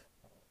like,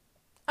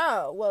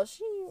 oh, well,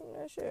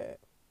 shit,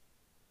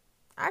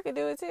 I could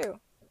do it too.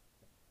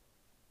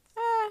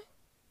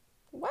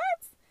 What?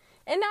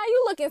 And now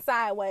you looking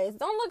sideways.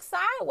 Don't look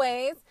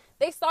sideways.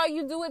 They saw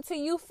you do it to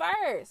you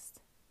first.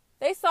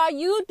 They saw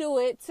you do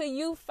it to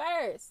you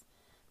first.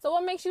 So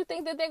what makes you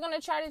think that they're going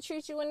to try to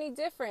treat you any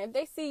different if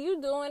they see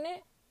you doing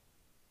it?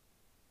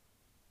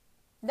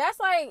 That's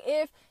like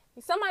if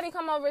somebody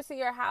come over to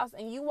your house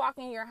and you walk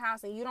in your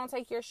house and you don't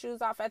take your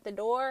shoes off at the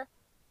door,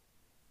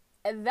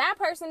 that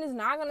person is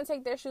not going to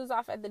take their shoes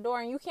off at the door,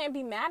 and you can't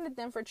be mad at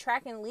them for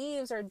tracking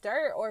leaves or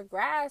dirt or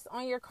grass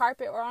on your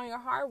carpet or on your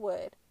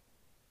hardwood.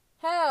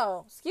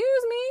 Hell, excuse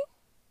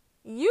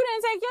me? You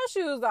didn't take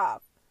your shoes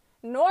off.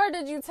 Nor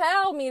did you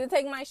tell me to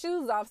take my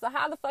shoes off. So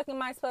how the fuck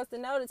am I supposed to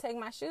know to take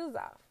my shoes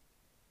off?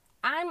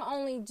 I'm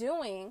only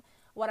doing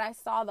what I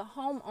saw the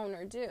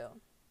homeowner do.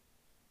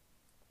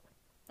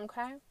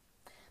 Okay?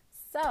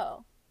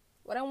 So,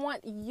 what I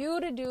want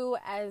you to do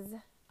as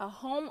a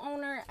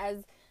homeowner,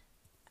 as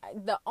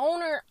the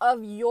owner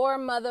of your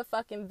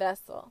motherfucking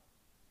vessel,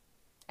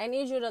 I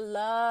need you to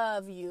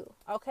love you.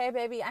 Okay,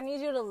 baby? I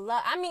need you to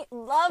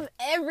love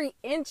every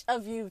inch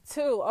of you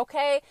too.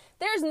 Okay?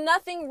 There's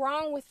nothing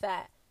wrong with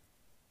that.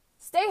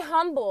 Stay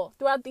humble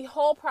throughout the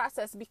whole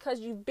process, because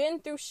you've been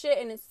through shit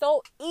and it's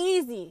so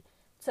easy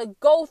to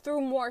go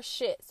through more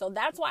shit. So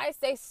that's why I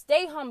say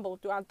stay humble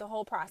throughout the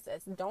whole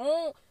process.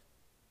 Don't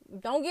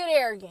get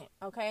arrogant,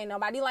 okay?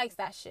 Nobody likes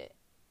that shit.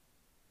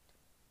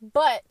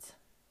 But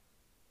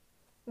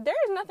there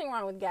is nothing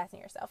wrong with gassing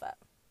yourself up.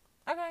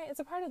 Okay?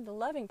 It's a part of the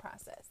loving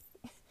process.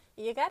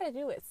 You got to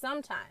do it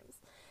sometimes.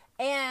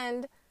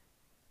 And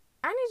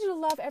I need you to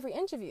love every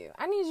inch of you.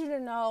 I need you to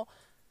know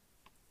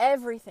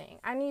everything.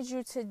 I need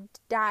you to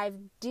dive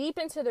deep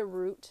into the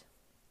root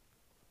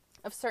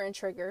of certain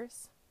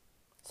triggers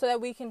so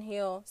that we can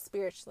heal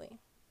spiritually.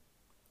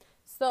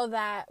 So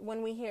that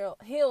when we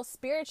heal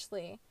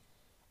spiritually,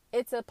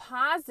 it's a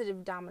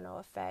positive domino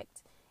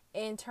effect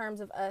in terms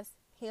of us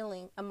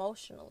healing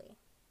emotionally.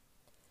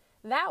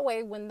 That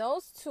way, when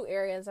those two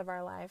areas of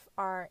our life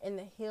are in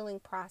the healing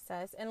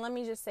process, and let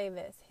me just say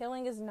this,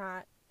 healing is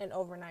not an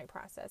overnight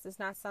process. It's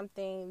not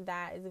something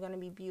that is going to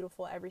be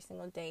beautiful every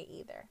single day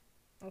either.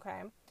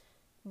 Okay?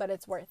 But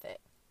it's worth it.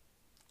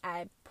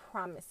 I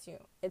promise you,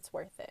 it's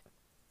worth it.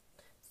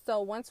 So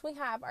once we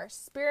have our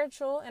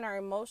spiritual and our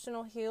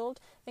emotional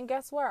healed, then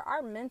guess what?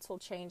 Our mental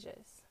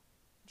changes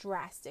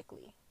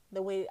drastically.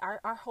 The way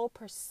our whole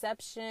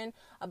perception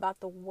about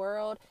the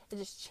world, it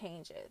just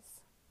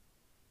changes.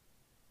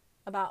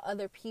 About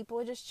other people,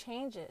 it just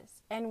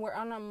changes. And we're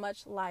on a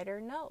much lighter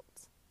note.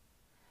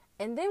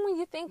 And then when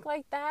you think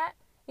like that,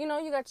 you know,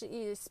 you got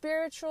your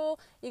spiritual,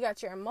 you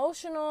got your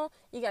emotional,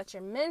 you got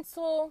your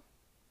mental.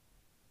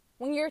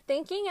 When you're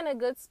thinking in a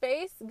good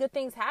space, good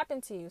things happen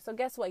to you. So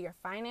guess what? Your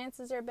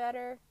finances are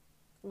better.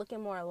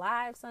 Looking more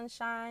alive,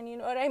 sunshine. You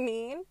know what I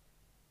mean?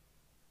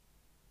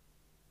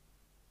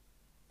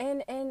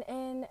 And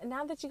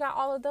now that you got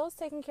all of those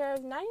taken care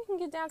of, now you can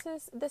get down to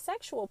the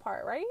sexual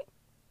part, right?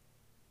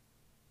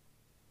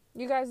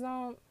 You guys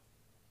don't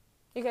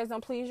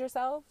please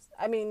yourselves?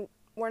 I mean,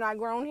 we're not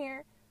grown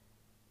here.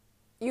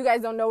 You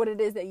guys don't know what it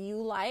is that you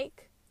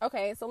like.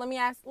 Okay, so let me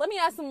ask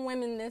some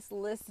women this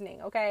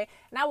listening, okay?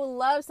 And I would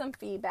love some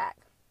feedback.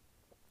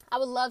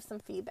 I'm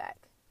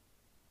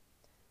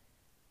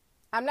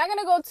not going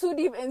to go too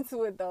deep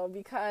into it, though,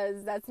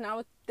 because that's not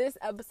what this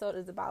episode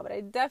is about. But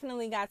I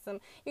definitely got some.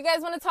 You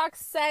guys want to talk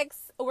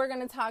sex? We're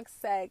going to talk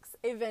sex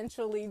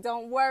eventually.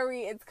 Don't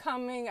worry. It's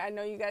coming. I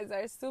know you guys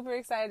are super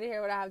excited to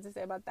hear what I have to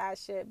say about that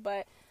shit.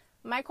 But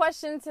my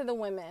question to the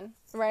women,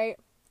 right?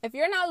 If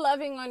you're not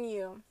loving on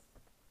you,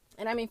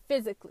 and I mean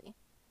physically,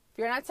 if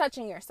you're not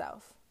touching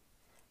yourself,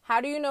 how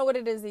do you know what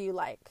it is that you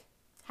like?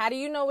 How do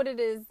you know what it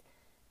is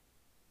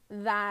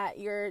that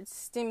you're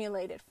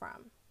stimulated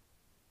from?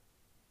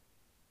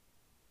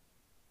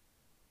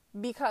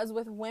 Because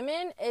with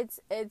women,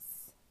 it's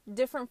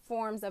different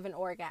forms of an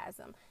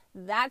orgasm.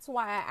 That's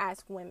why I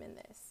ask women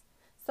this.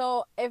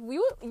 So if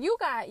you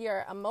got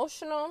your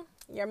emotional,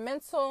 your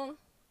mental,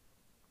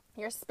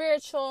 your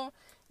spiritual,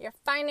 your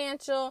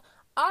financial,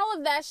 all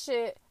of that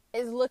shit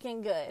is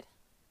looking good.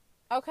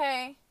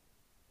 Okay?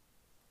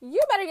 You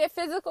better get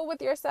physical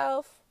with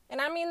yourself. And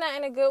I mean that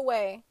in a good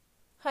way.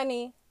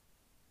 Honey,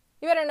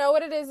 you better know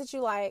what it is that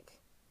you like.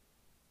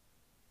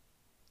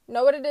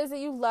 Know what it is that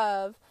you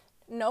love.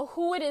 Know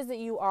who it is that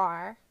you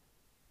are.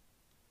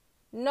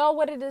 Know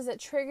what it is that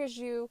triggers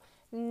you.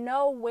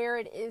 Know where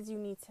it is you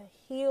need to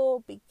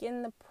heal.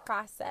 Begin the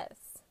process.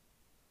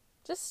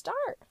 Just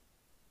start.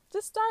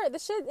 The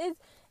shit is,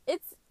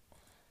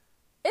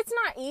 it's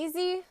not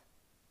easy.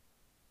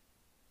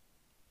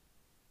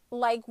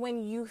 Like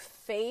when you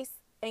face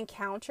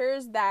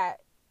encounters that,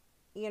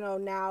 you know,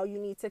 now you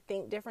need to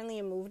think differently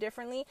and move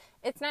differently.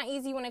 It's not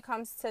easy when it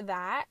comes to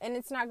that. And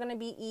it's not going to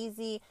be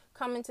easy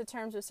coming to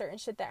terms with certain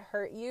shit that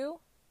hurt you.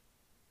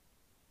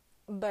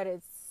 But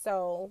it's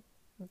so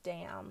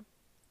damn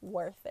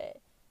worth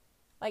it.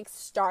 Like,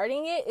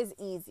 starting it is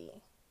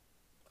easy.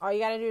 All you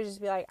got to do is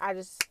just be like,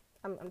 I'm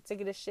sick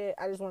of this shit.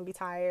 I just want to be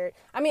tired.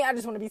 I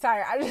just want to be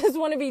tired. I just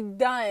want to be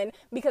done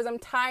because I'm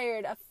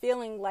tired of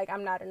feeling like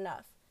I'm not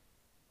enough.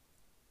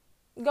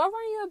 Go run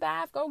you a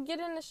bath. Go get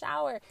in the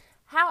shower.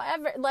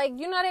 However, like,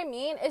 you know what I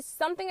mean? It's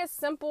something as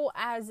simple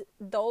as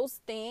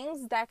those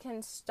things that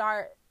can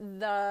start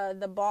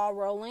the ball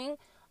rolling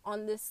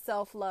on this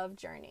self-love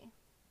journey.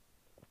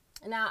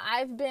 Now,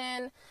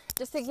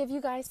 just to give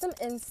you guys some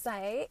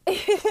insight,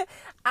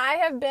 I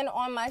have been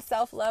on my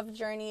self-love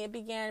journey. It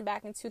began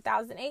back in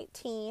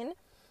 2018.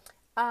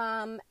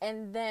 And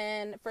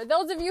then for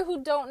those of you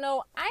who don't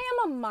know, I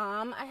am a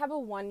mom. I have a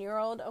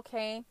 1-year-old,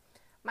 okay?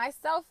 My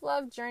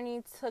self-love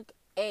journey took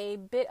a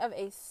bit of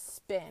a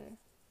spin.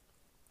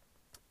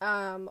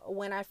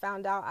 When I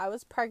found out I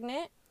was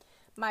pregnant,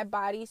 my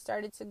body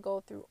started to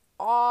go through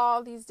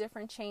all these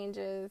different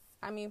changes.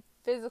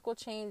 Physical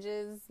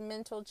changes,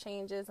 mental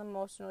changes,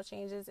 emotional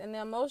changes. And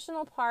the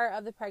emotional part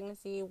of the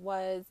pregnancy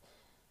was,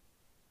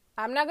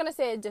 I'm not going to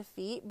say a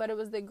defeat, but it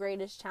was the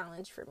greatest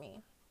challenge for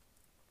me.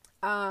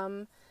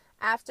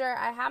 After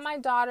I had my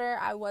daughter,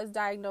 I was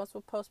diagnosed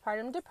with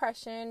postpartum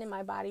depression, and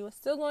my body was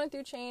still going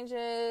through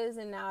changes,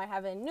 and now I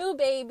have a new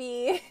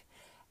baby.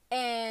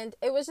 And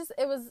it was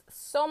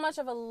so much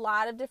of a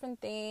lot of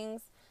different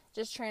things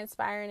just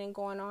transpiring and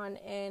going on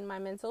in my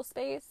mental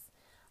space.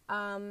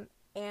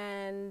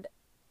 And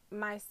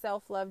my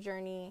self-love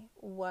journey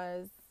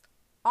was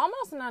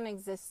almost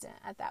non-existent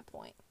at that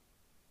point.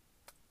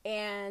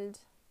 And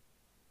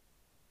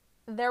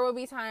there would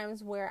be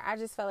times where I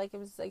just felt like it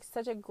was like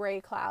such a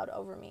gray cloud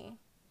over me.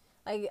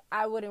 Like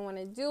I wouldn't want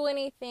to do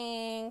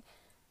anything,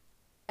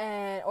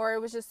 or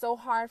it was just so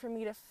hard for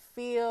me to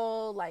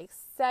feel like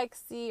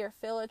sexy or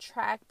feel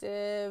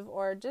attractive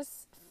or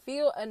just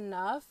feel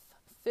enough,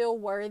 feel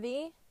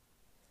worthy.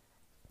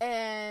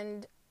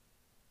 And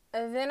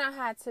then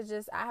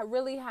I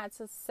really had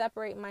to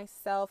separate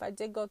myself. I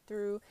did go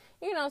through,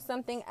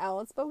 something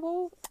else, but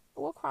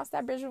we'll cross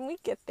that bridge when we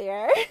get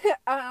there.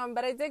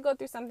 But I did go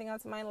through something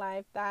else in my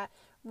life that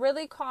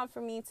really called for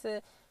me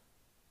to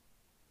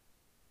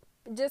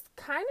just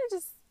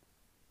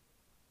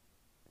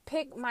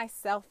pick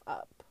myself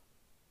up.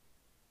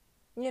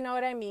 You know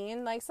what I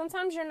mean? Like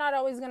sometimes you're not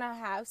always going to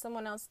have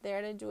someone else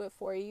there to do it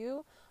for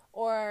you,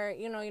 or,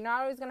 you're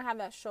not always going to have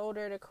that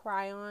shoulder to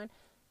cry on.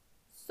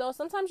 So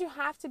sometimes you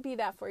have to be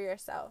that for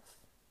yourself.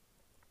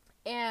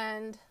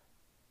 And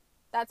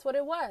that's what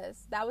it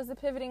was. That was the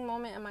pivoting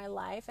moment in my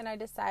life, and I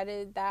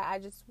decided that I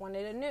just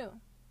wanted a new.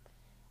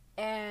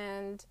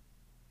 And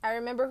I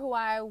remember who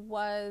I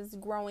was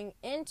growing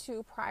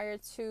into prior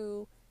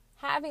to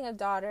having a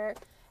daughter,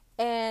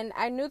 and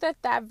I knew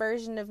that that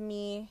version of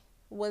me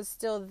was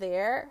still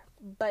there,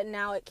 but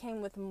now it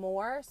came with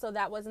more, so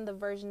that wasn't the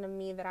version of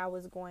me that I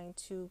was going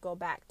to go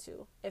back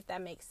to, if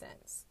that makes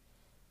sense.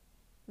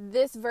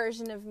 This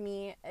version of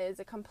me is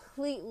a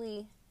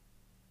completely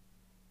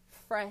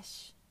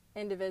fresh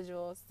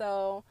individual.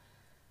 So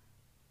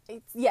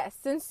it's, yes,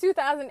 since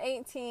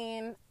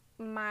 2018,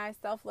 my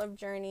self-love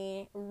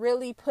journey,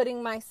 really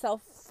putting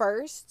myself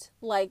first,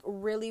 like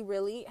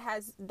really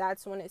has,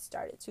 that's when it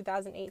started.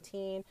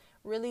 2018,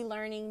 really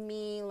learning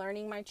me,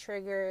 learning my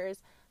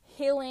triggers,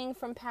 healing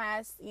from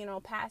past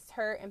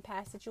hurt and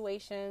past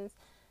situations.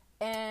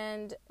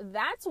 And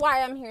that's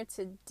why I'm here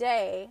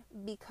today,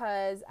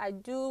 because I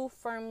do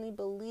firmly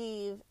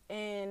believe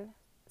in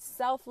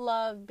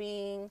self-love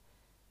being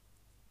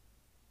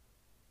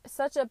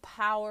such a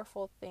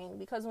powerful thing,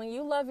 because when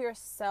you love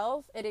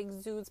yourself, it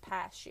exudes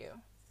past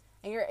you,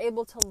 and you're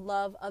able to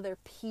love other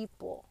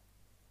people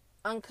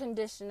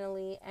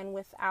unconditionally and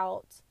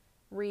without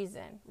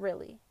reason,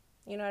 really.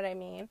 You know what I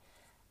mean?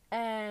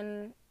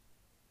 And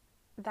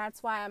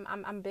that's why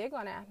I'm big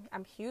on it.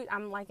 I'm huge.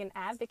 I'm like an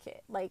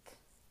advocate. Like,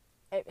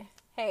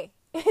 hey,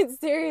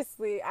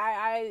 seriously,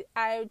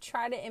 I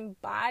try to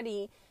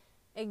embody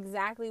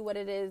exactly what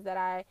it is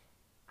that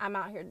I'm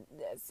out here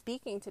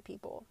speaking to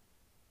people.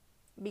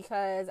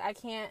 Because I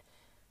can't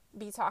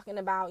be talking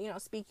about,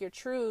 speak your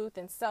truth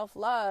and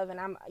self-love. And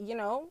I'm,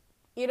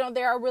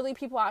 there are really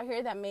people out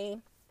here that may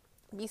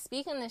be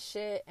speaking this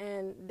shit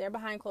and they're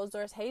behind closed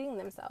doors hating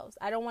themselves.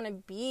 I don't want to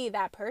be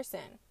that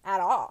person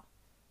at all.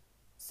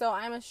 So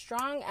I'm a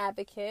strong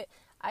advocate.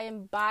 I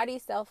embody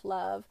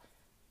self-love.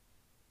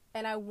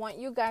 And I want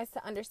you guys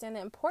to understand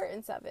the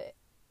importance of it.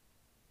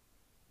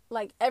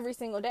 Like, every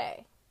single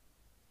day.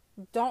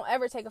 Don't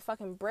ever take a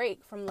fucking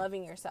break from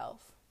loving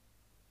yourself.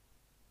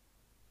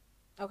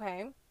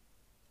 Okay?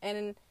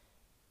 And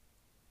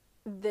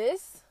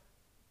this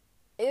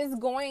is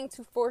going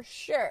to, for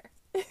sure,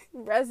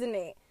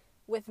 resonate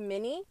with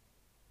many.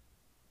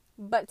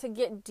 But to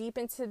get deep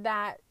into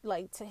that,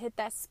 like, to hit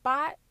that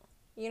spot,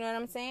 you know what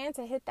I'm saying?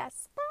 To hit that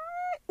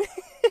spot.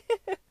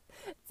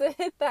 To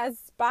hit that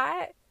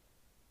spot,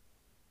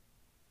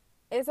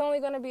 it's only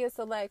going to be a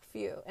select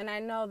few. And I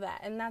know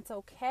that. And that's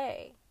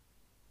okay.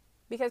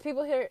 Because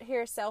people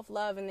hear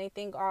self-love and they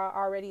think are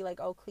already like,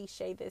 oh,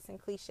 cliche this and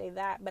cliche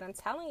that. But I'm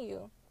telling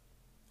you,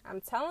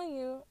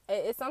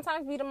 it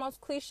sometimes be the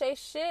most cliche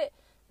shit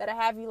that'll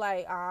have you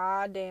like,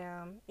 ah,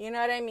 damn. You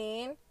know what I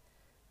mean?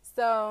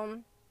 So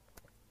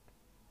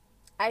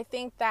I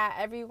think that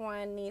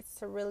everyone needs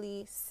to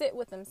really sit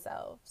with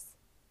themselves.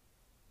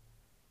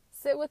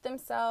 Sit with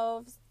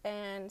themselves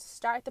and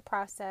start the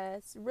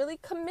process. Really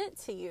commit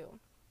to you.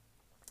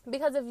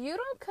 Because if you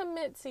don't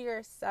commit to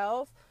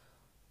yourself,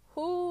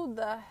 who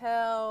the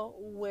hell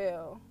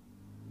will?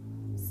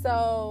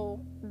 So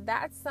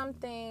that's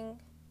something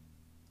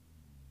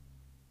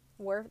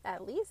worth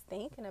at least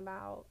thinking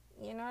about.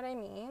 You know what I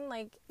mean?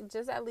 Like,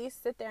 just at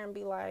least sit there and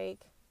be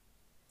like,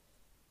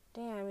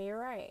 damn, you're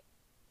right.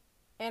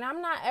 And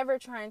I'm not ever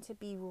trying to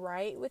be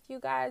right with you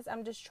guys.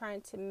 I'm just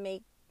trying to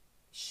make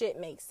shit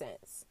make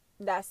sense.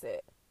 That's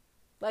it.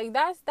 Like,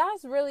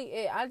 that's really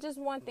it. I just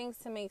want things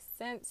to make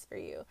sense for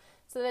you,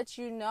 so that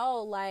you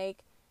know,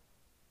 like,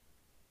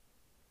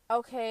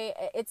 okay,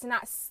 it's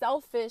not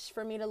selfish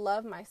for me to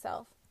love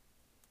myself.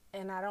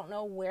 And I don't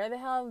know where the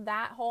hell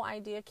that whole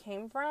idea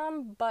came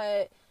from,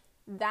 but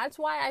that's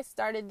why I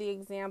started the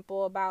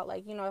example about,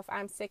 like, if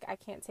I'm sick, I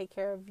can't take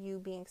care of you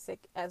being sick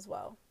as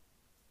well.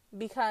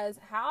 Because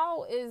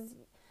how is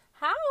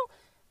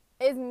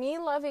me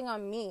loving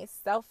on me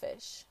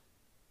selfish?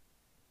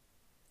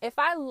 If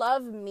I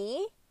love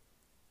me,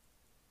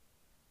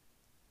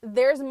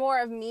 there's more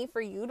of me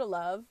for you to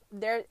love.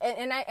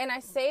 And I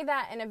say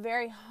that in a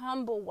very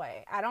humble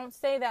way. I don't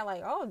say that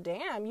like, oh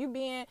damn, you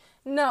being,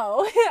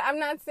 no. I'm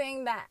not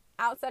saying that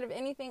outside of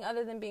anything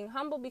other than being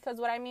humble, because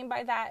what I mean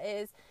by that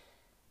is,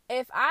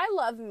 if I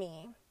love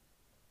me,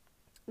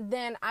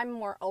 then I'm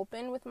more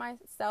open with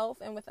myself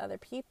and with other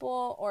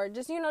people, or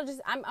just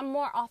I'm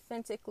more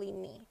authentically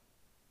me.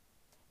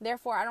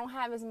 Therefore, I don't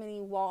have as many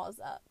walls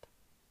up.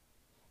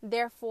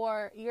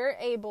 Therefore, you're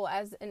able,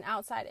 as an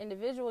outside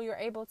individual, you're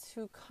able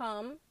to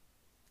come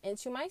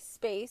into my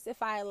space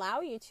if I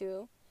allow you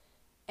to,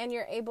 and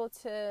you're able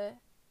to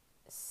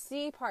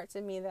see parts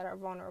of me that are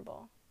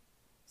vulnerable,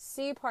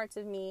 see parts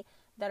of me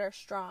that are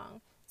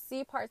strong,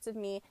 see parts of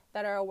me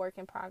that are a work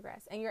in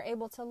progress, and you're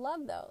able to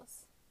love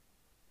those.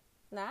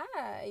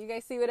 You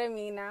guys see what I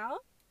mean now?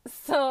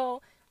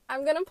 So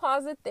I'm going to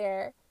pause it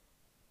there,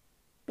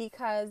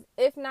 because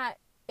if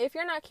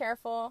you're not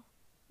careful,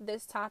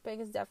 this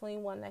topic is definitely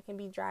one that can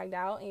be dragged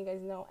out, and you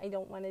guys know I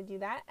don't want to do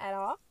that at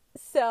all.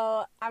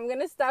 So I'm going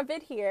to stop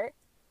it here.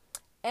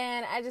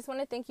 And I just want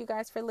to thank you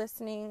guys for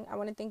listening. I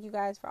want to thank you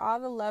guys for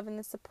all the love and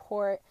the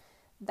support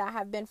that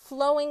have been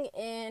flowing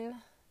in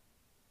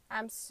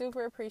I'm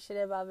super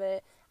appreciative of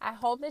it. I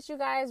hope that you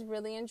guys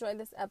really enjoyed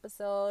this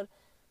episode.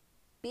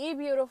 Be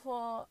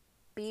beautiful,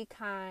 be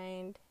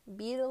kind,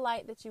 be the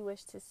light that you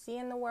wish to see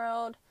in the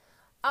world.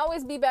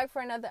 Always be back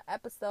for another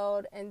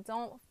episode, and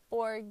don't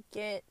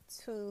forget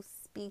to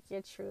speak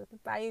your truth.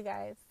 Bye, you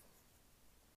guys.